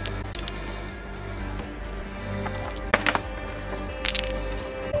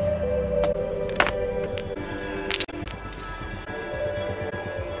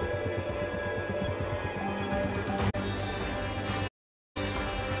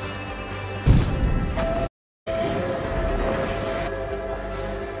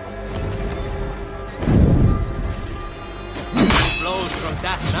 Blows from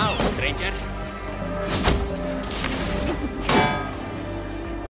that now, stranger.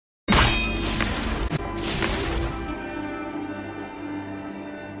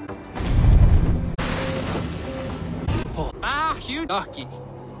 Ah, you lucky.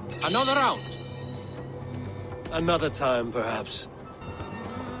 Another round. Another time, perhaps.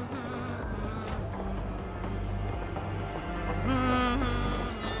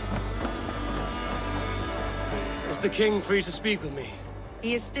 Is the king free to speak with me?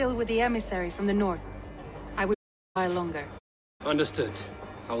 He is still with the emissary from the north. I will a while longer. Understood.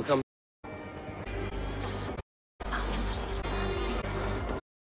 I will come.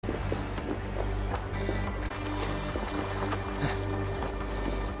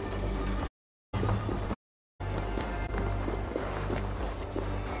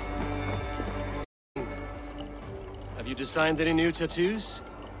 Have you designed any new tattoos?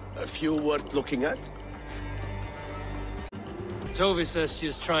 A few worth looking at? Tovi says she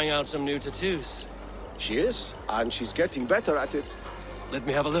is trying out some new tattoos. She is, and she's getting better at it. Let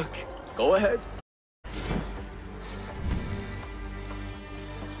me have a look. Go ahead.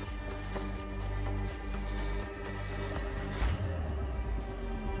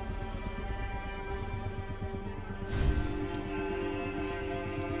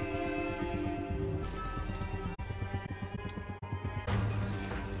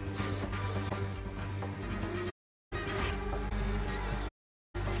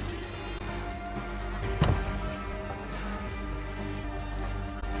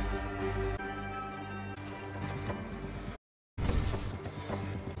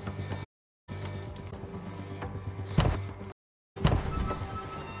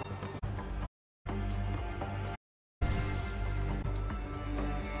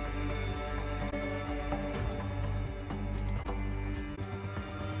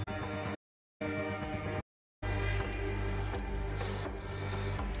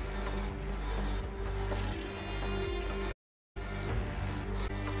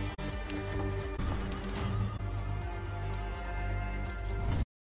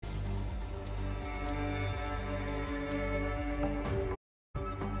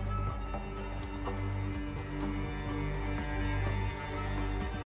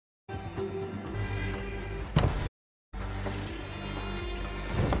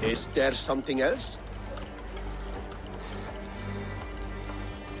 Is there something else?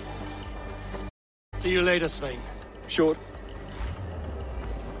 See you later, Svein. Sure.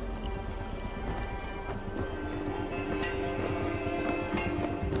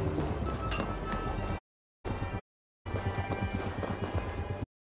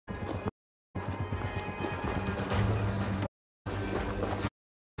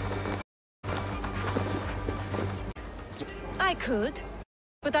 I could,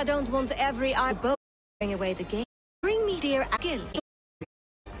 but I don't want every eye boat bring away the game. Bring me dear Agils.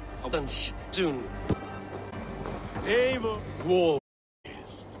 Soon. Eivor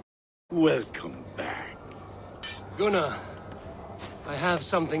Warbeast, welcome back. Gunnar, I have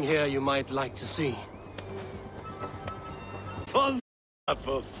something here you might like to see. Fun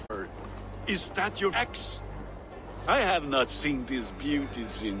for fur. Is that your axe? I have not seen this beauty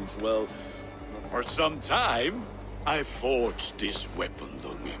since, well, for some time. I forged this weapon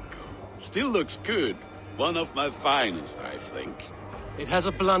long ago. Still looks good. One of my finest, I think. It has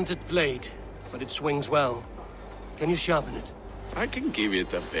a blunted blade, but it swings well. Can you sharpen it? I can give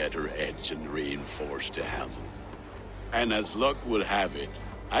it a better edge and reinforce the handle. And as luck would have it,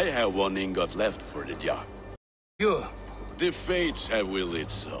 I have one ingot left for the job. Sure. The fates have willed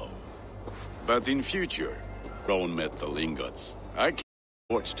it so. But in future, bone metal ingots, I can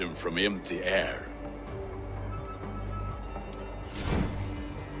forge them from empty air.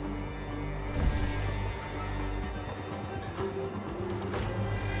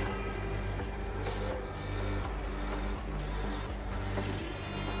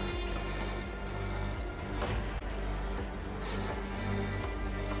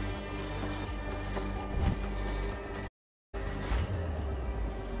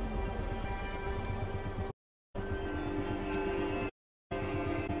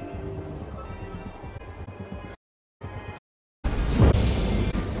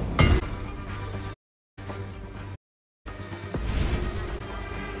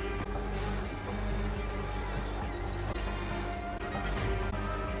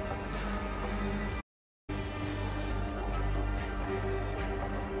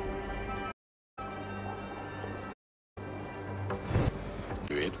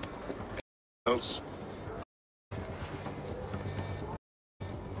 It else.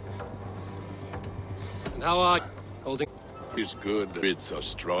 And how are you holding? Is good. It's are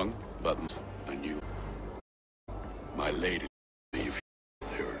strong, but I knew. My lady, if you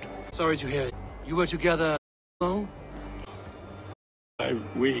heard. Sorry to hear it. You were together long?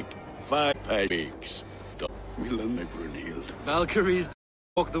 5 weeks. 5 weeks. Will never healed. Valkyries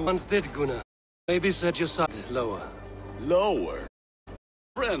walk the ones did, Gunnar. Maybe set your side lower. Lower?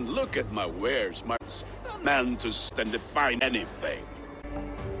 Friend, look at my wares. My man to stand define anything.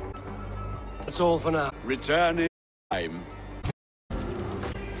 That's all for now. Return in time.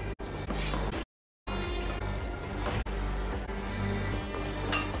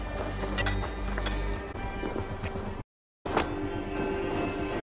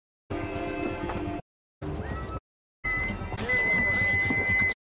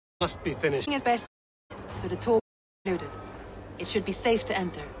 Must be finished. Is best, so the talk included. It should be safe to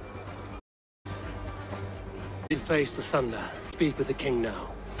enter. You face the thunder. Speak with the king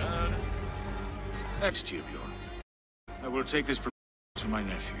now. Styrbjorn. I will take this to my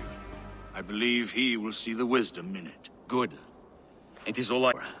nephew. I believe he will see the wisdom in it. Good. It is all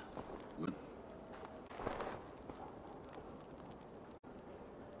I...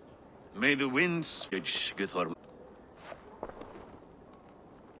 May the winds... Githor.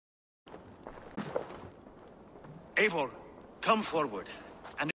 Eivor, come forward,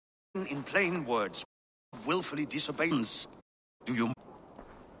 and in plain words, willfully disobeys. Do you...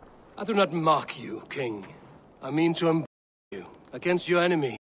 I do not mock you, king. I mean to embolden you against your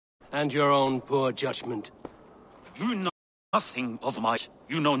enemy and your own poor judgment. You know nothing of my...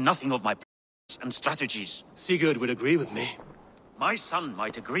 You know nothing of my plans and strategies. Sigurd would agree with me. My son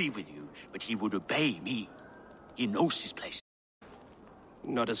might agree with you, but he would obey me. He knows his place.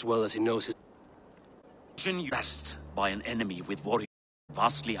 Not as well as he knows his... You best by an enemy with warriors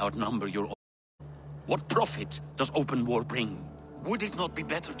vastly outnumber your own. What profit does open war bring? Would it not be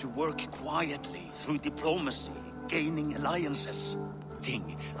better to work quietly through diplomacy, gaining alliances,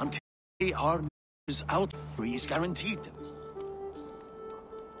 until our outreach is guaranteed?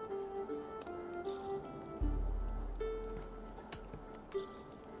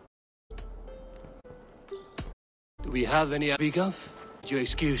 Do we have any to speak of? Your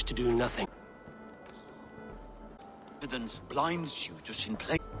excuse to do nothing. Evidence blinds you to sin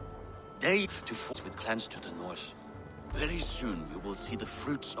play. They to force with clans to the north. Very soon you will see the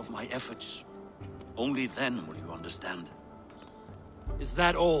fruits of my efforts. Only then will you understand. Is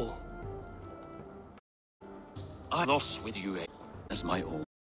that all? I lost with you as my own.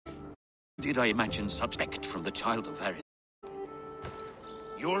 Did I imagine such act from the child of Varys?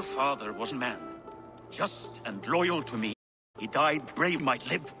 Your father was a man, just and loyal to me. He died brave, might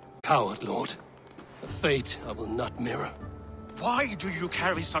live. Coward, Lord. A fate I will not mirror. Why do you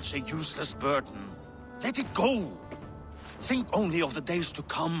carry such a useless burden? Let it go. Think only of the days to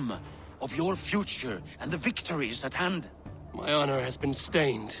come, of your future and the victories at hand. My honor has been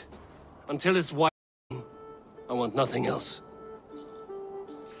stained. Until it's white, I want nothing else.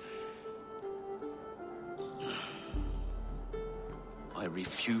 I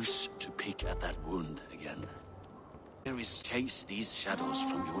refuse to pick at that wound again. There is chase these shadows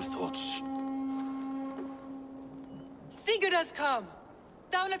from your thoughts. Sigurd has come!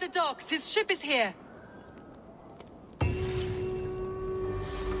 Down at the docks, his ship is here!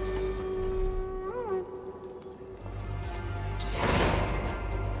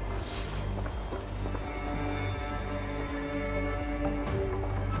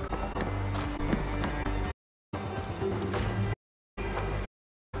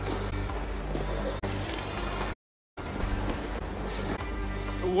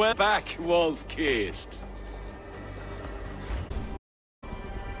 Well back, wolf-kissed.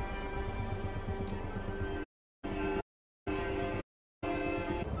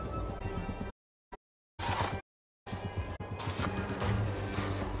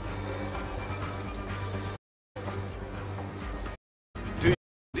 Do you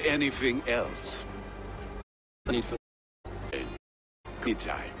need anything else? I need for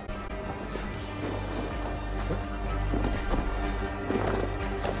anytime.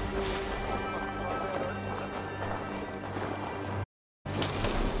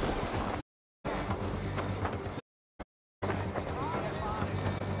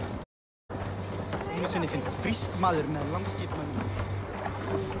 Sinni finnst frisk maður með langskipmönnum.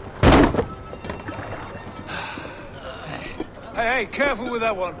 Hey, careful with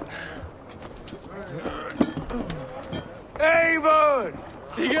that one. Avon!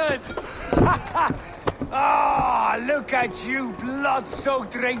 Sigurd! Ah, look at you,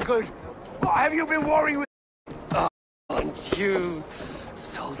 blood-soaked drinker. What have you been worrying with? Oh, aren't you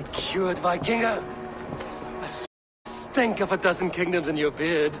salt-cured Vikinger? I stink of a dozen kingdoms in your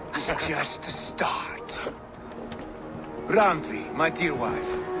beard. It's just the start. Randvi, my dear wife,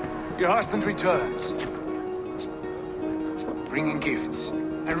 your husband returns. Bringing gifts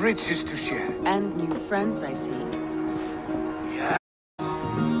and riches to share. And new friends, I see. Yes.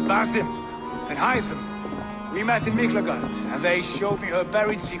 Basim and Hytham. We met in Miklagard, and they showed me her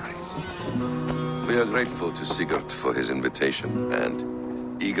buried secrets. We are grateful to Sigurd for his invitation, and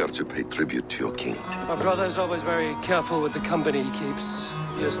eager to pay tribute to your king. My brother is always very careful with the company he keeps.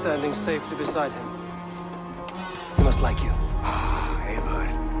 You're standing safely beside him. He must like you. Ah,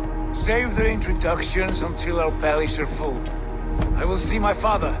 Eivor. Save the introductions until our bellies are full. I will see my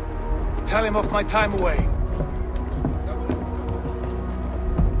father. Tell him of my time away.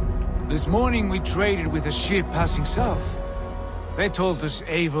 This morning we traded with a ship passing south. They told us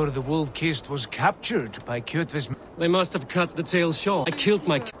Eivor the Wolf-Kissed was captured by Kjotve's... They must have cut the tail short. I killed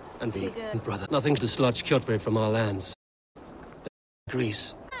my and brother. Nothing to dislodge Kjotve from our lands.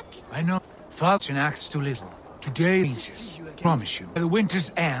 Greece. I know. Fortune acts too little. Today, princess, promise you. By the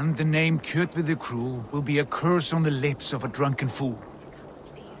winter's end, the name Kjotve the Cruel will be a curse on the lips of a drunken fool.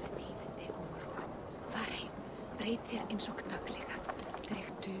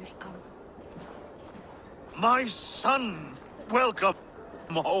 My son! Welcome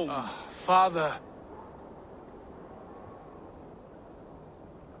home! Father.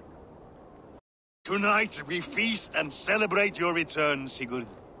 Tonight we feast and celebrate your return, Sigurd.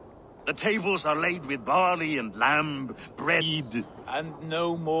 The tables are laid with barley and lamb, bread. And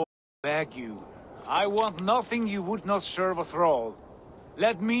no more, beg you. I want nothing you would not serve a thrall.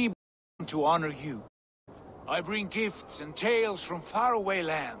 Let me be to honor you. I bring gifts and tales from faraway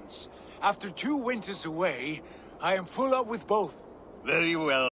lands. After 2 winters away, I am full up with both. Very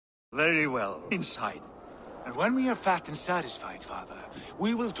well, very well. Inside. And when we are fat and satisfied, father,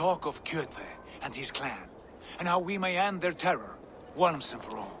 we will talk of Kjotve and his clan, and how we may end their terror, once and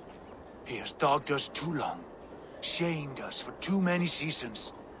for all. He has dogged us too long, shamed us for too many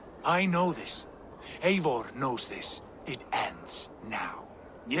seasons. I know this. Eivor knows this. It ends now.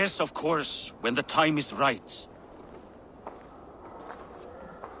 Yes, of course, when the time is right.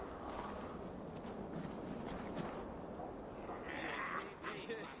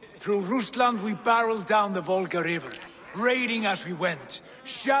 Through Rusland we barreled down the Volga River, raiding as we went,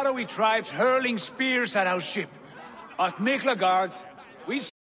 shadowy tribes hurling spears at our ship. At Miklagard, we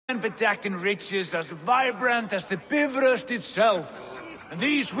stand bedecked in riches as vibrant as the Bifrost itself. And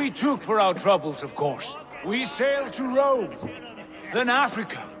these we took for our troubles, of course. We sailed to Rome, then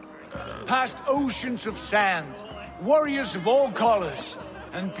Africa, past oceans of sand, warriors of all colors,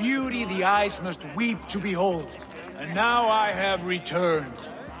 and beauty the eyes must weep to behold. And now I have returned,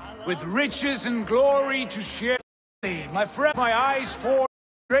 with riches and glory to share. My friend, my eyes for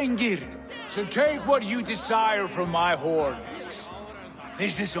Drengir. So take what you desire from my horns.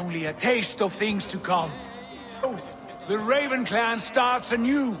 This is only a taste of things to come. Oh, the Raven clan starts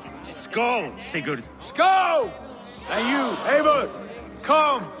anew. Skull, Sigurd. Skull! And you, Eivor,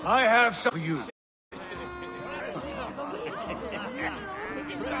 come, I have some for you.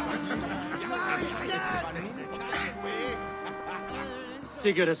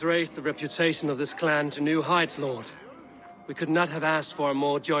 Sigurd has raised the reputation of this clan to new heights, Lord. We could not have asked for a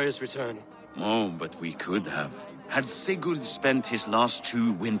more joyous return. Oh, but we could have. Had Sigurd spent his last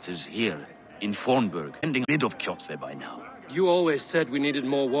 2 winters here, in Fornburg, ending rid of Kjotve by now. You always said we needed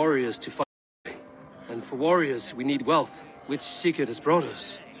more warriors to fight. And for warriors, we need wealth, which Sigurd has brought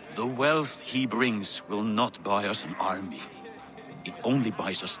us. The wealth he brings will not buy us an army. It only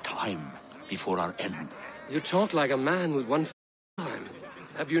buys us time before our end. You talk like a man with one time.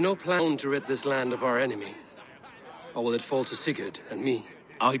 Have you no plan to rid this land of our enemy? Or will it fall to Sigurd and me?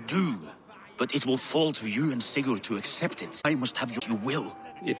 I do, but it will fall to you and Sigurd to accept it. I must have your will.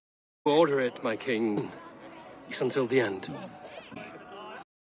 If you order it, my king, it's until the end.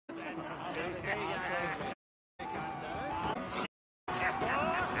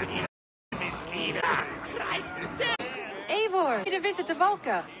 Eivor, did a visit to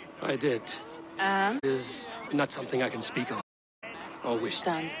Valka? I did. It is not something I can speak of. Or wish.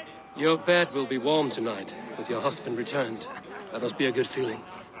 Stand. Your bed will be warm tonight, with your husband returned. That must be a good feeling.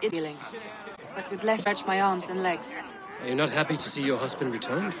 Feeling. But with less stretch my arms and legs. Are you not happy to see your husband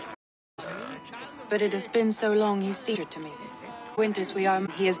returned? But it has been so long he's seen to me. Winters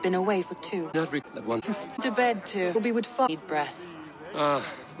he has been away for 2. Not that one. To bed too. Will be with need breath.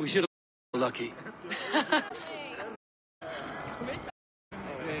 We should have been lucky.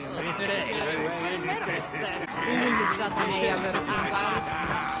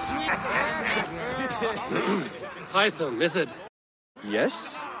 Hytham, is it?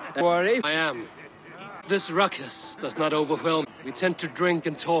 Yes? I am. This ruckus does not overwhelm me. We tend to drink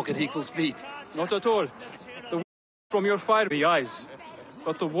and talk at equal speed. Not at all. The from your fire, the eyes.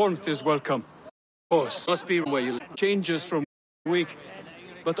 But the warmth is welcome. Of course, must be where you live. Changes from week.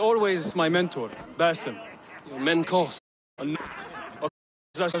 But always my mentor, Basim. Your mentor?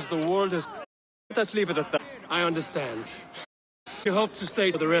 As the world is... Let us leave it at that. I understand. You hope to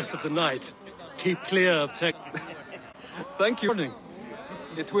stay for the rest of the night. Keep clear of tech. Thank you.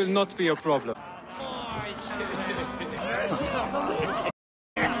 It will not be a problem.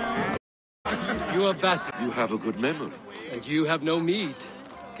 You are Basim. You have a good memory. And you have no mead.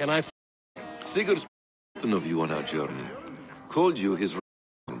 Can I... Sigurd spoke of you on our journey. Called you his...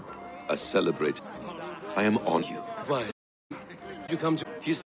 a celebrate. I am on you. Why? You come to...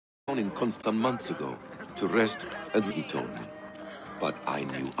 He's down in Constant months ago to rest, and he told me. But I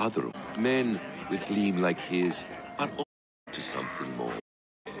knew other men with gleam like his are open to something more.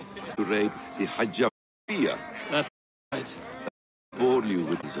 To raid the Hajjabiyya. That's right. I bored you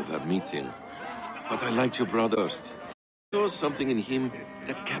with of that meeting, but I liked your brother first. There was something in him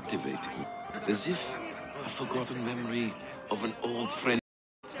that captivated me, as if a forgotten memory of an old friend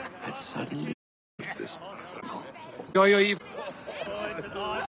had suddenly surfaced. Enjoy your evening.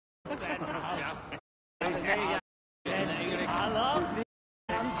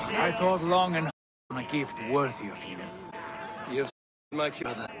 I thought long and hard on a gift worthy of you. You have my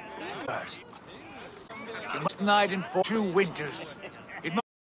brother. First. Last night and for 2 winters. It must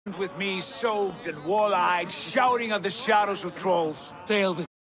end with me soaked and wall-eyed, shouting at the shadows of trolls. Sail with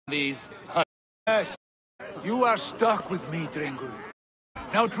these. Yes, you are stuck with me, Drengur.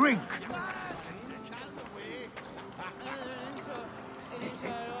 Now drink.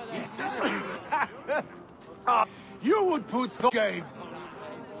 You would put to shame.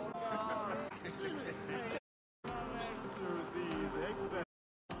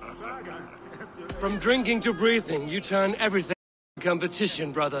 From drinking to breathing, you turn everything into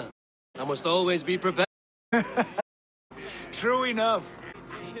competition, brother. I must always be prepared. True enough.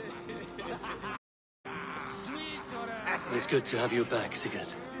 It's good to have you back, Sigurd.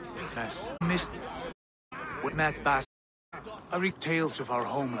 Yes. Missed with Matt Bass. I read tales of our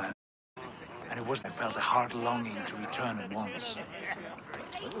homeland, and it was I felt a heart longing to return at once.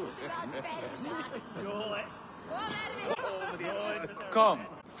 Come.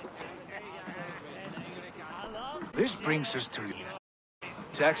 This brings us to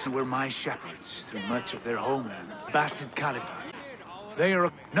Saxons were my shepherds through much of their homeland, Bassid Caliphate. They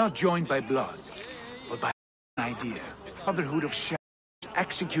are not joined by blood, but by an idea. Brotherhood of shadows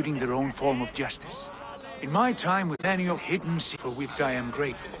executing their own form of justice. In my time with many of hidden for which I am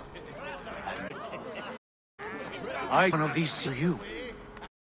grateful. One of these to you.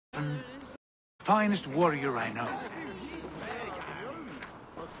 The finest warrior I know.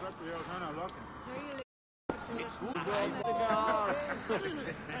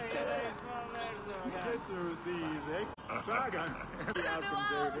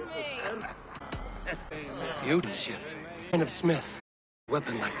 Beauty, kind of smith.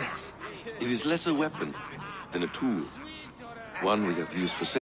 Weapon like this. It is less a weapon than a tool. One we have used for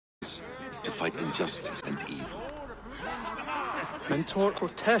centuries to fight injustice and evil. Mentor,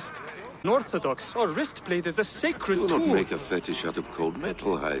 protest. An orthodox or wristblade is a sacred Do tool. not make a fetish out of cold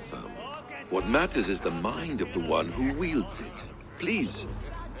metal, Hytham. What matters is the mind of the one who wields it. Please,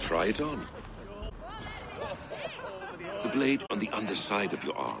 try it on. The blade on the underside of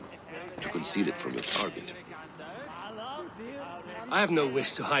your arm, to conceal it from your target. I have no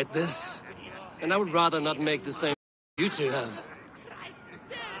wish to hide this, and I would rather not make the same you two have.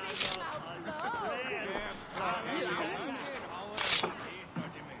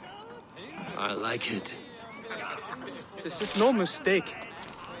 I like it. This is no mistake.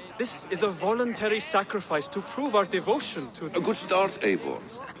 This is a voluntary sacrifice to prove our devotion to... A good start, Eivor.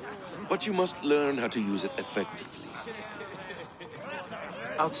 But you must learn how to use it effectively.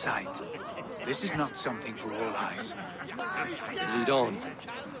 Outside. This is not something for all eyes. Lead on.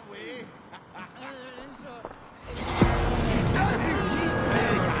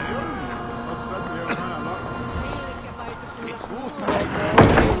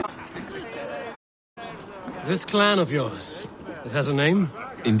 This clan of yours, it has a name?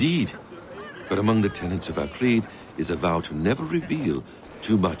 Indeed. But among the tenets of our creed is a vow to never reveal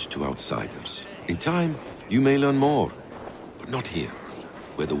too much to outsiders. In time, you may learn more, but not here,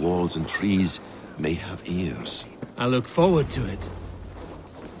 where the walls and trees may have ears. I look forward to it.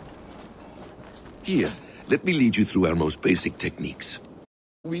 Here, let me lead you through our most basic techniques.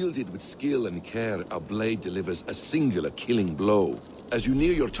 Wielded with skill and care, our blade delivers a singular killing blow. As you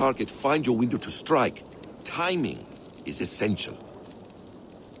near your target, find your window to strike. Timing is essential.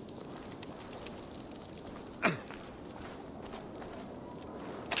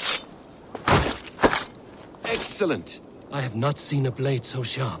 Excellent! I have not seen a blade so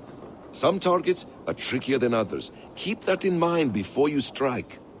sharp. Some targets are trickier than others. Keep that in mind before you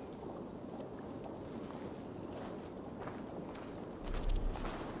strike.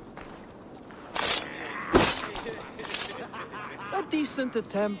 A decent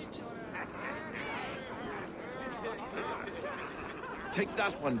attempt. Take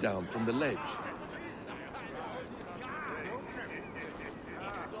that one down from the ledge.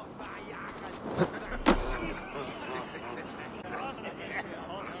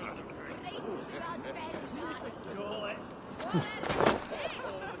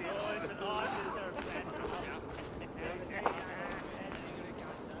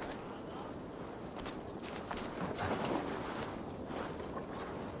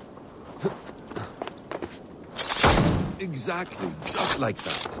 Exactly, just like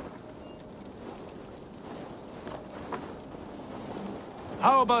that.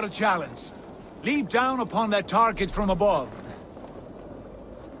 How about a challenge? Leap down upon that target from above.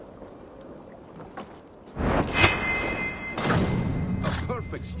 A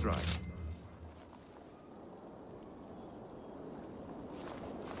perfect strike.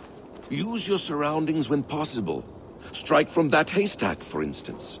 Use your surroundings when possible. Strike from that haystack, for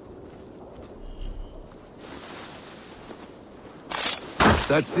instance.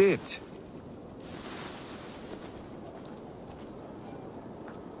 That's it.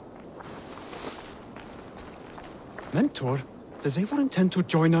 Mentor, does Eivor intend to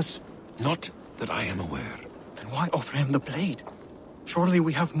join us? Not that I am aware. Then why offer him the blade? Surely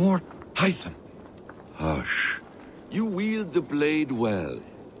we have more... Hytham. Hush. You wield the blade well.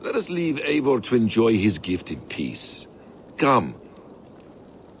 Let us leave Eivor to enjoy his gift in peace. Come.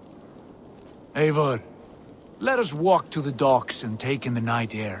 Eivor, let us walk to the docks and take in the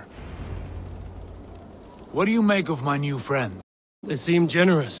night air. What do you make of my new friends? They seem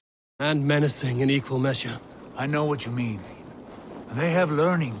generous and menacing in equal measure. I know what you mean. They have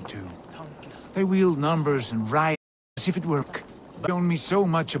learning, too. They wield numbers and ride as if it were... They've shown me so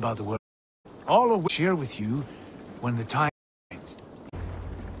much about the world. All of which I share with you when the time is right.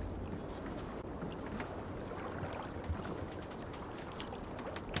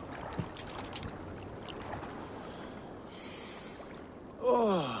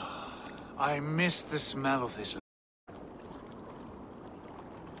 Oh, I miss the smell of this.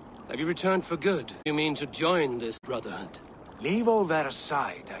 Have you returned for good? You mean to join this brotherhood? Leave all that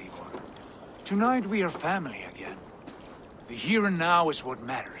aside, Eivor. Tonight we are family again. The here and now is what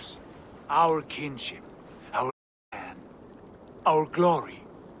matters. Our kinship, our clan, our glory.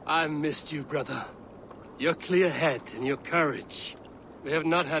 I've missed you, brother. Your clear head and your courage. We have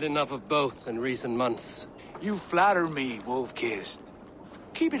not had enough of both in recent months. You flatter me, Wolf-Kissed.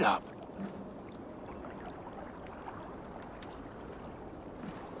 Keep it up.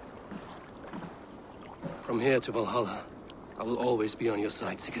 From here to Valhalla, I will always be on your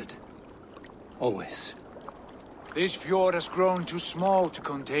side, Sigurd. Always. This fjord has grown too small to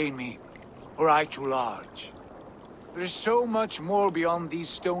contain me, or I too large. There is so much more beyond these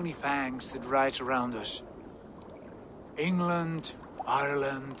stony fangs that rise around us. England,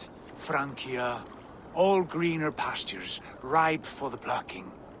 Ireland, Francia, all greener pastures, ripe for the plucking.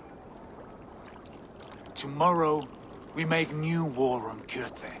 Tomorrow, we make new war on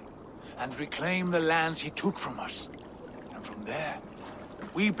Kjotve, and reclaim the lands he took from us. And from there,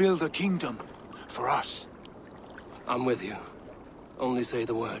 we build a kingdom for us. I'm with you. Only say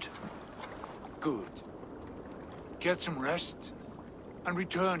the word. Good. Get some rest, and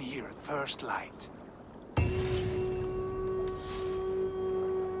return here at first light.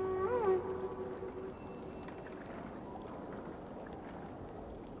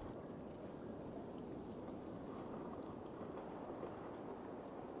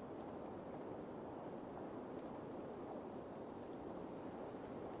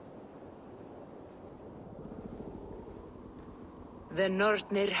 The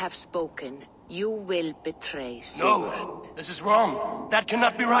Northnir have spoken. You will betray Sigurd. No! This is wrong. That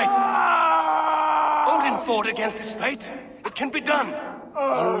cannot be right. Odin fought against his fate. It can be done.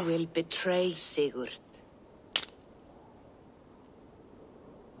 You will betray Sigurd.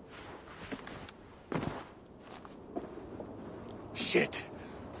 Shit.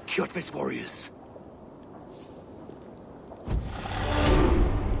 Kjotve's warriors.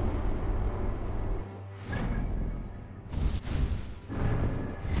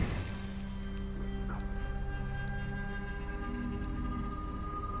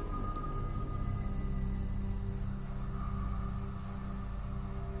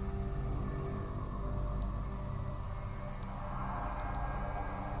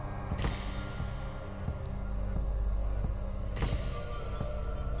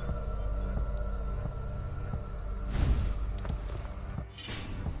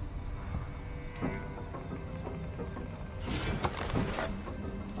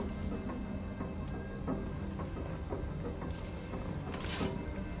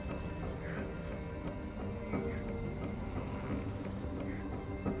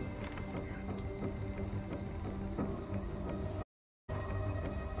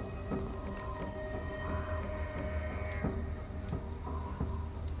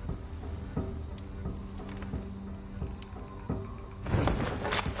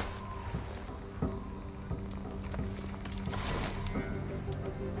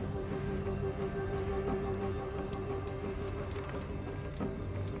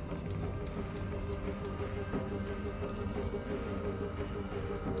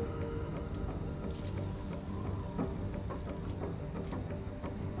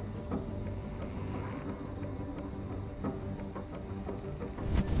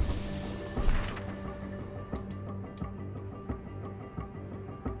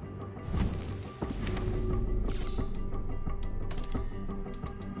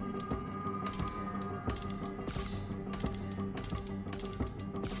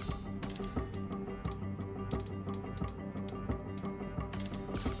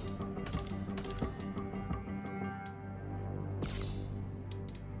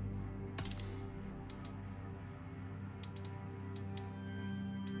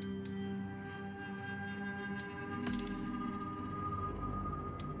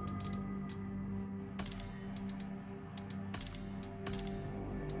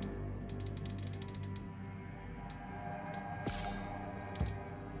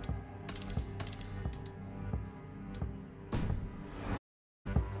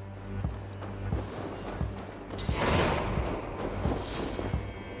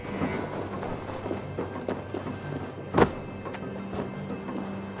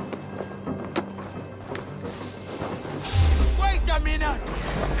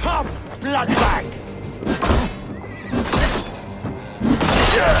 Come, bloodbag!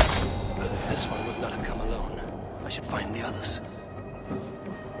 This one would not have come alone. I should find the others.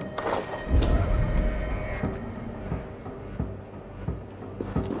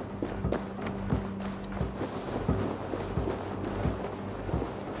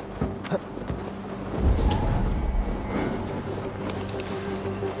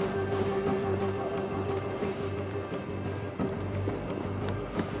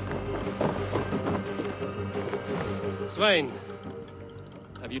 Swain,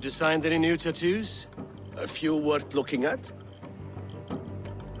 have you designed any new tattoos? A few worth looking at?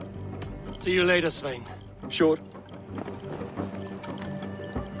 See you later, Swain. Sure.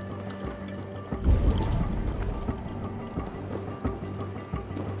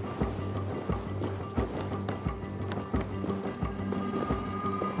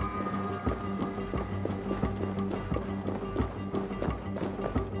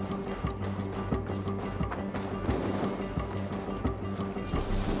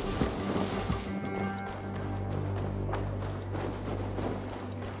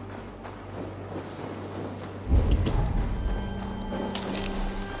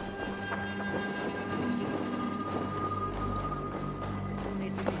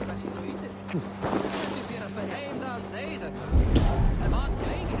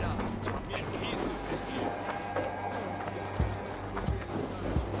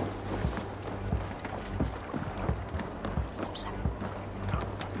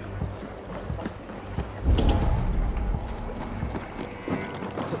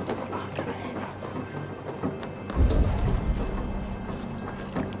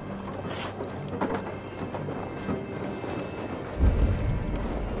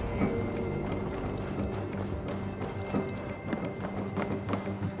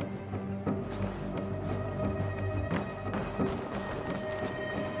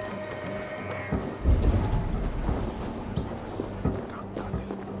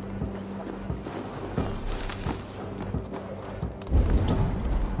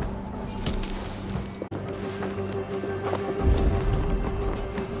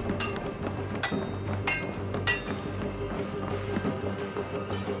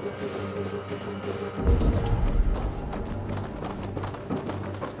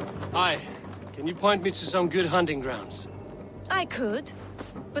 Hi. Can you point me to some good hunting grounds? I could,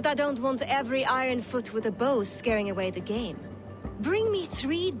 but I don't want every iron foot with a bow scaring away the game. Bring me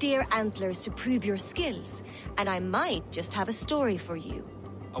 3 deer antlers to prove your skills, and I might just have a story for you.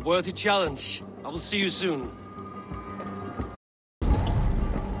 A worthy challenge. I will see you soon.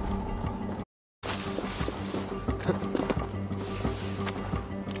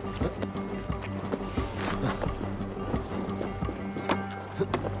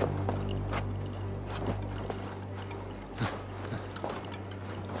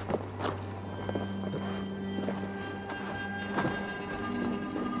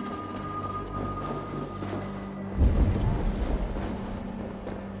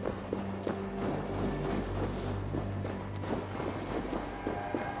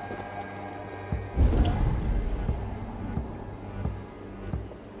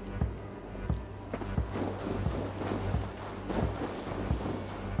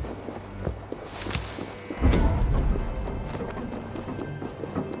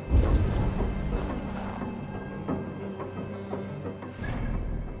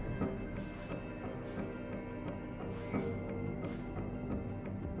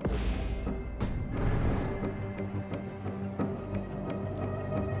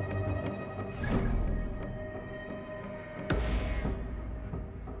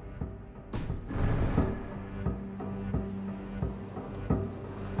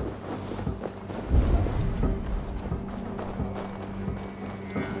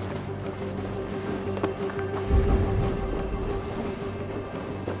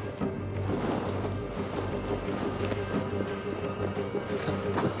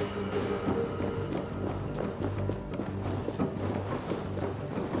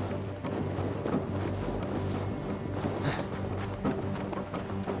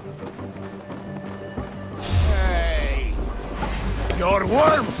 Your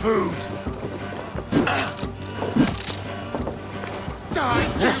worm food!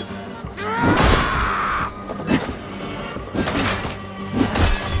 Die!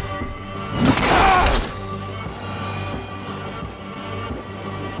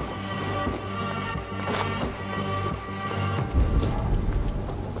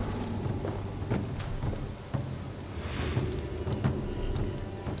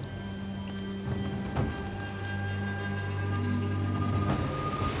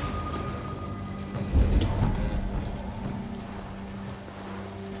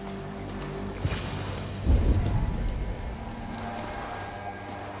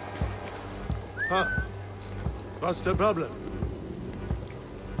 Huh? What's the problem?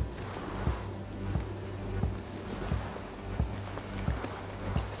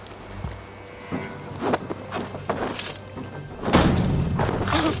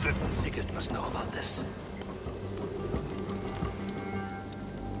 Sigurd must know about this.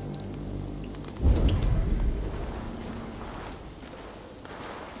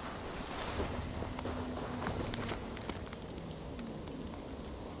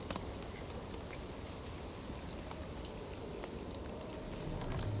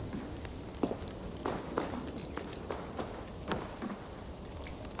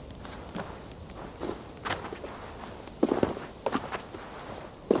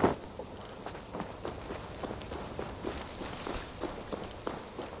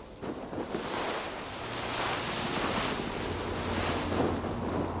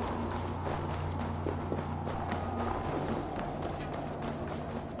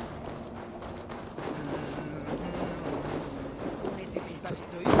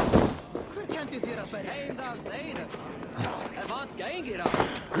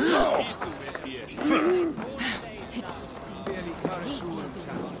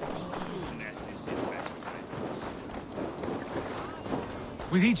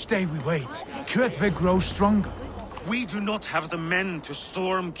 With each day we wait, Kjotve grows stronger. We do not have the men to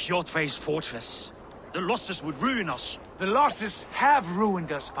storm Kjotve's fortress. The losses would ruin us. The losses have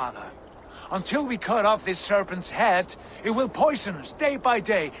ruined us, father. Until we cut off this serpent's head, it will poison us day by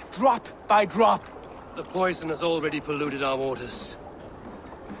day, drop by drop. The poison has already polluted our waters.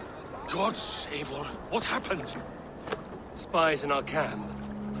 God save her. What happened? Spies in our camp.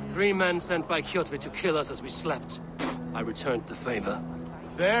 3 men sent by Kjotve to kill us as we slept. I returned the favor.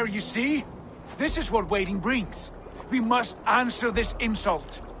 There, you see? This is what waiting brings. We must answer this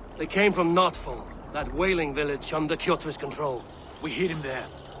insult. They came from Notfall, that whaling village under Kjotve's control. We hid him there.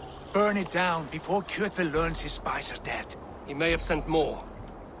 Burn it down before Kjotve learns his spies are dead. He may have sent more.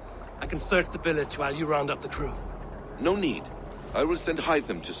 I can search the village while you round up the crew. No need. I will send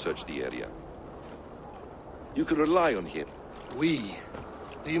Hytham to search the area. You can rely on him. We?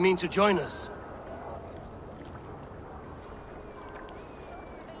 Do you mean to join us?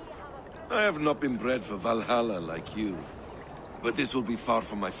 I have not been bred for Valhalla like you. But this will be far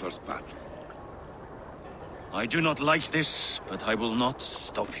from my first battle. I do not like this, but I will not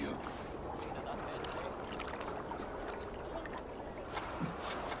stop you.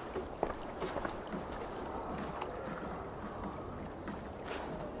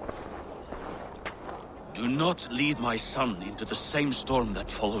 Do not lead my son into the same storm that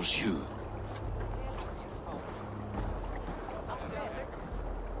follows you.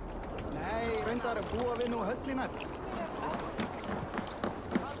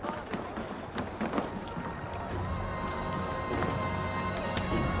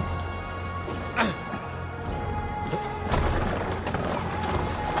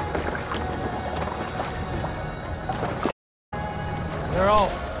 They're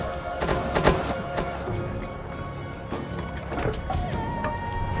all.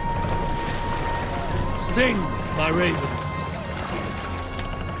 Sing, my ravens.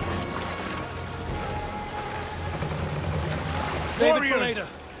 Save it for later.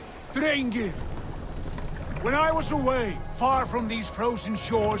 Drengir! When I was away, far from these frozen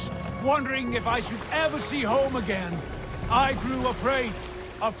shores, wondering if I should ever see home again, I grew afraid.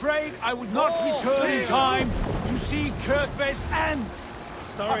 Afraid I would not return in time to see Kjotve's end.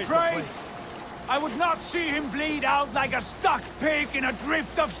 Afraid I would not see him bleed out like a stuck pig in a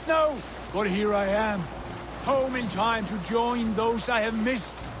drift of snow. But here I am, home in time to join those I have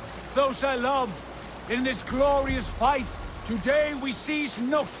missed, those I love, in this glorious fight. Today we seize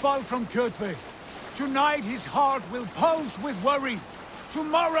Notfall from Kjotve. Tonight his heart will pulse with worry.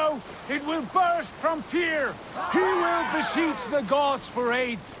 Tomorrow it will burst from fear. He will beseech the gods for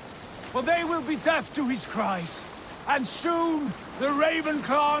aid. For they will be deaf to his cries. And soon the Raven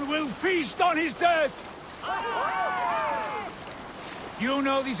clan will feast on his dead. You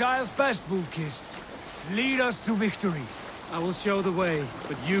know these isles best, Wolf-Kissed. Lead us to victory. I will show the way,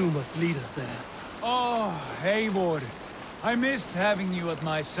 but you must lead us there. Oh, Eivor. I missed having you at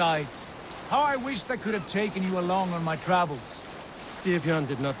my side. How I wished I could have taken you along on my travels. Styrbjörn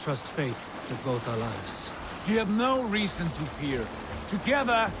did not trust fate with both our lives. You have no reason to fear.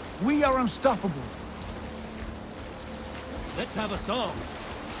 Together, we are unstoppable. Let's have a song.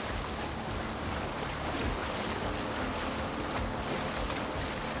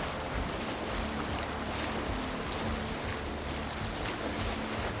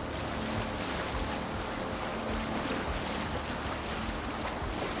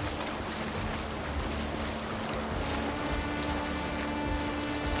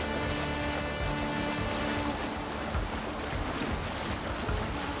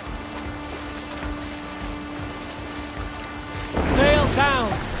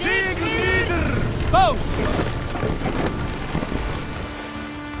 Down! Sig nieder! Boast!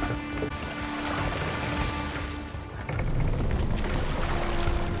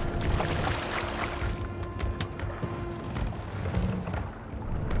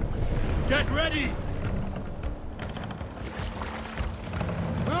 Get ready!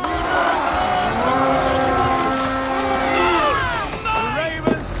 The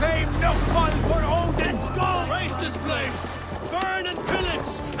Ravens claim Notfall for Odin! Let's go! Race this place! Burn and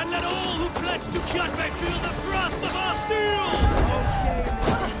pillage, and let all who pledge to Kjotve feel the thrust of our steel!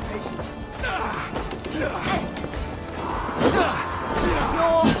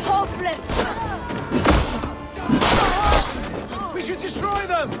 You're hopeless! We should destroy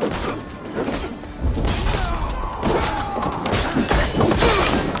them!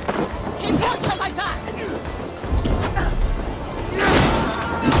 Keep guns on my back!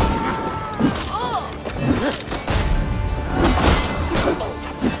 Oh!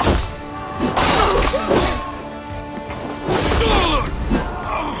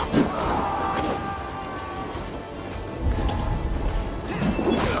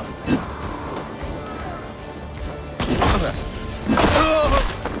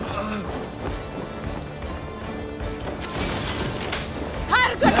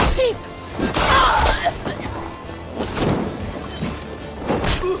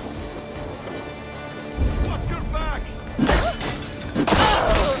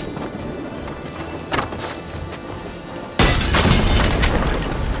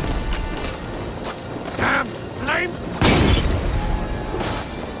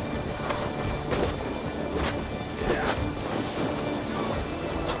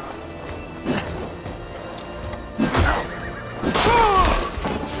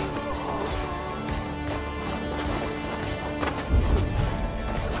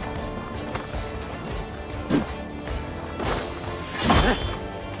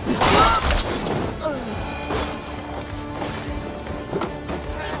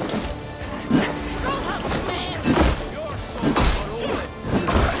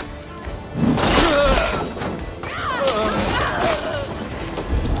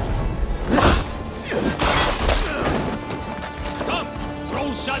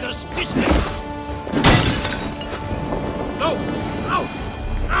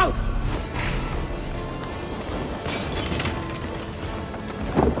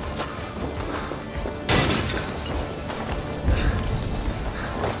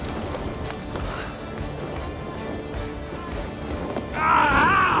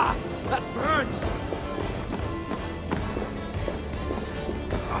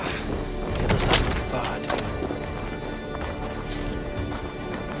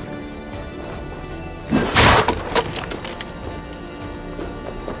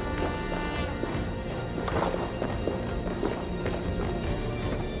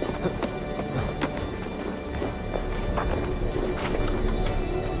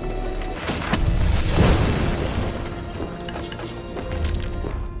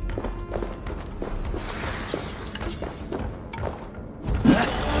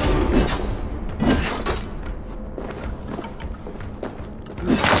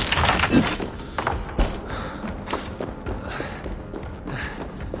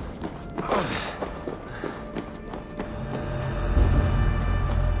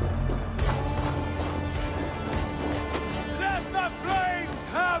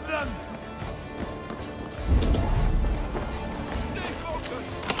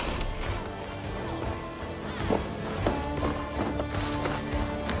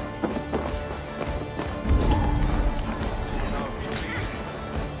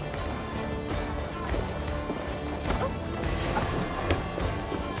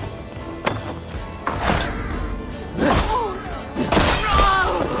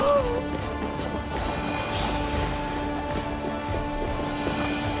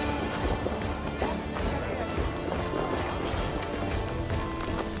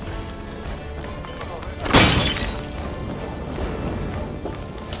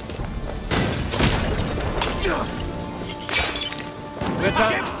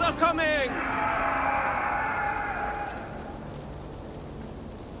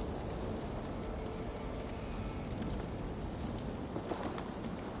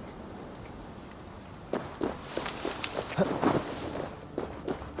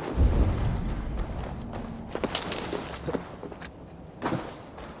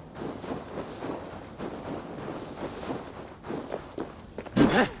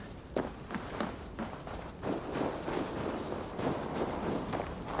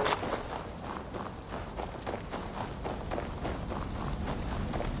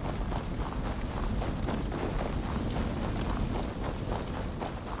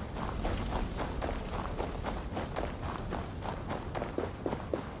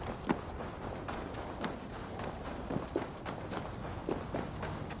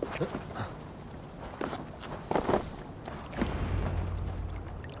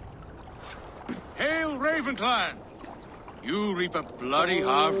 Hail, Ravenclan! You reap a bloody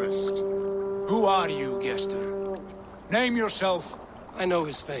harvest. Who are you, Gester? Name yourself. I know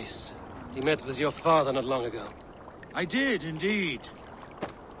his face. He met with your father not long ago. I did, indeed.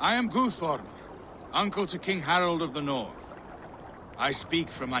 I am Guthorm, uncle to King Harold of the North. I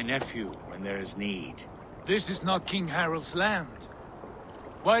speak for my nephew when there is need. This is not King Harold's land.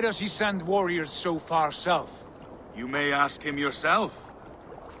 Why does he send warriors so far south? You may ask him yourself,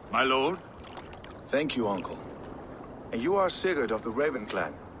 my lord. Thank you, uncle. And you are Sigurd of the Raven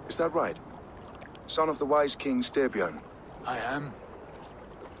clan, is that right? Son of the wise King Styrbjörn. I am.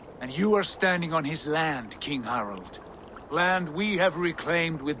 And you are standing on his land, King Harold. Land we have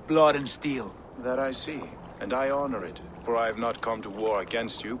reclaimed with blood and steel. That I see, and I honor it, for I have not come to war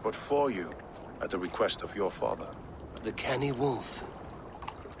against you, but for you, at the request of your father. The canny wolf.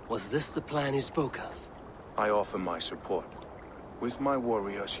 Was this the plan he spoke of? I offer my support. With my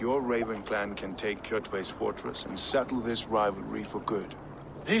warriors, your Raven clan can take Kjotve's fortress and settle this rivalry for good.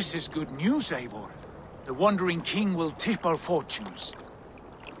 This is good news, Eivor. The Wandering King will tip our fortunes.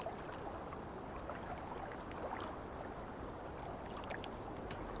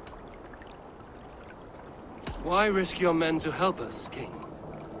 Why risk your men to help us, King?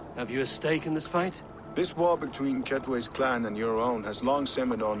 Have you a stake in this fight? This war between Kjotve's clan and your own has long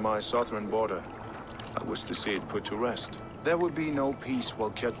simmered on my southern border. I wish to see it put to rest. There will be no peace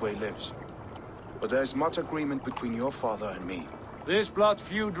while Kjotve lives. But there's much agreement between your father and me. This blood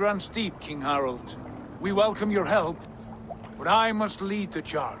feud runs deep, King Harold. We welcome your help, but I must lead the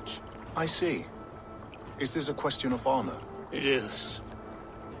charge. I see. Is this a question of honor? It is.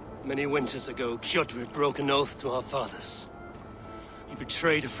 Many winters ago, Kjotve broke an oath to our fathers. He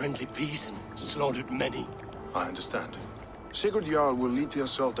betrayed a friendly peace and slaughtered many. I understand. Sigurd Jarl will lead the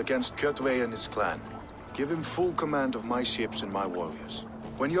assault against Kjotve and his clan. Give him full command of my ships and my warriors.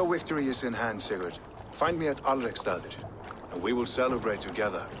 When your victory is in hand, Sigurd, find me at Alrekstadir, and we will celebrate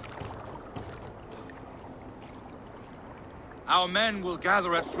together. Our men will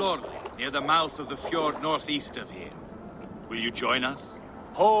gather at Florli, near the mouth of the fjord northeast of here. Will you join us?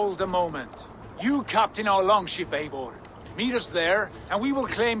 Hold a moment. You captain our longship, Eivor. Meet us there, and we will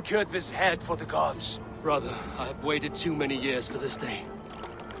claim Kjotve's head for the gods. Brother, I have waited too many years for this day.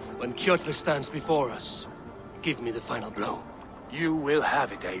 When Kjotve stands before us, give me the final blow. You will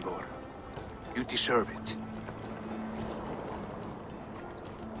have it, Eivor. You deserve it.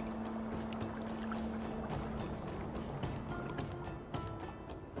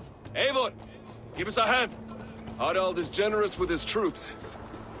 Eivor, give us a hand. Harald is generous with his troops.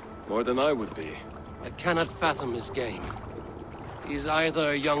 More than I would be. I cannot fathom his game. He's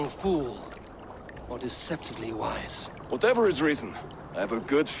either a young fool or deceptively wise. Whatever his reason, I have a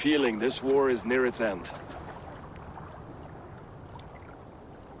good feeling this war is near its end.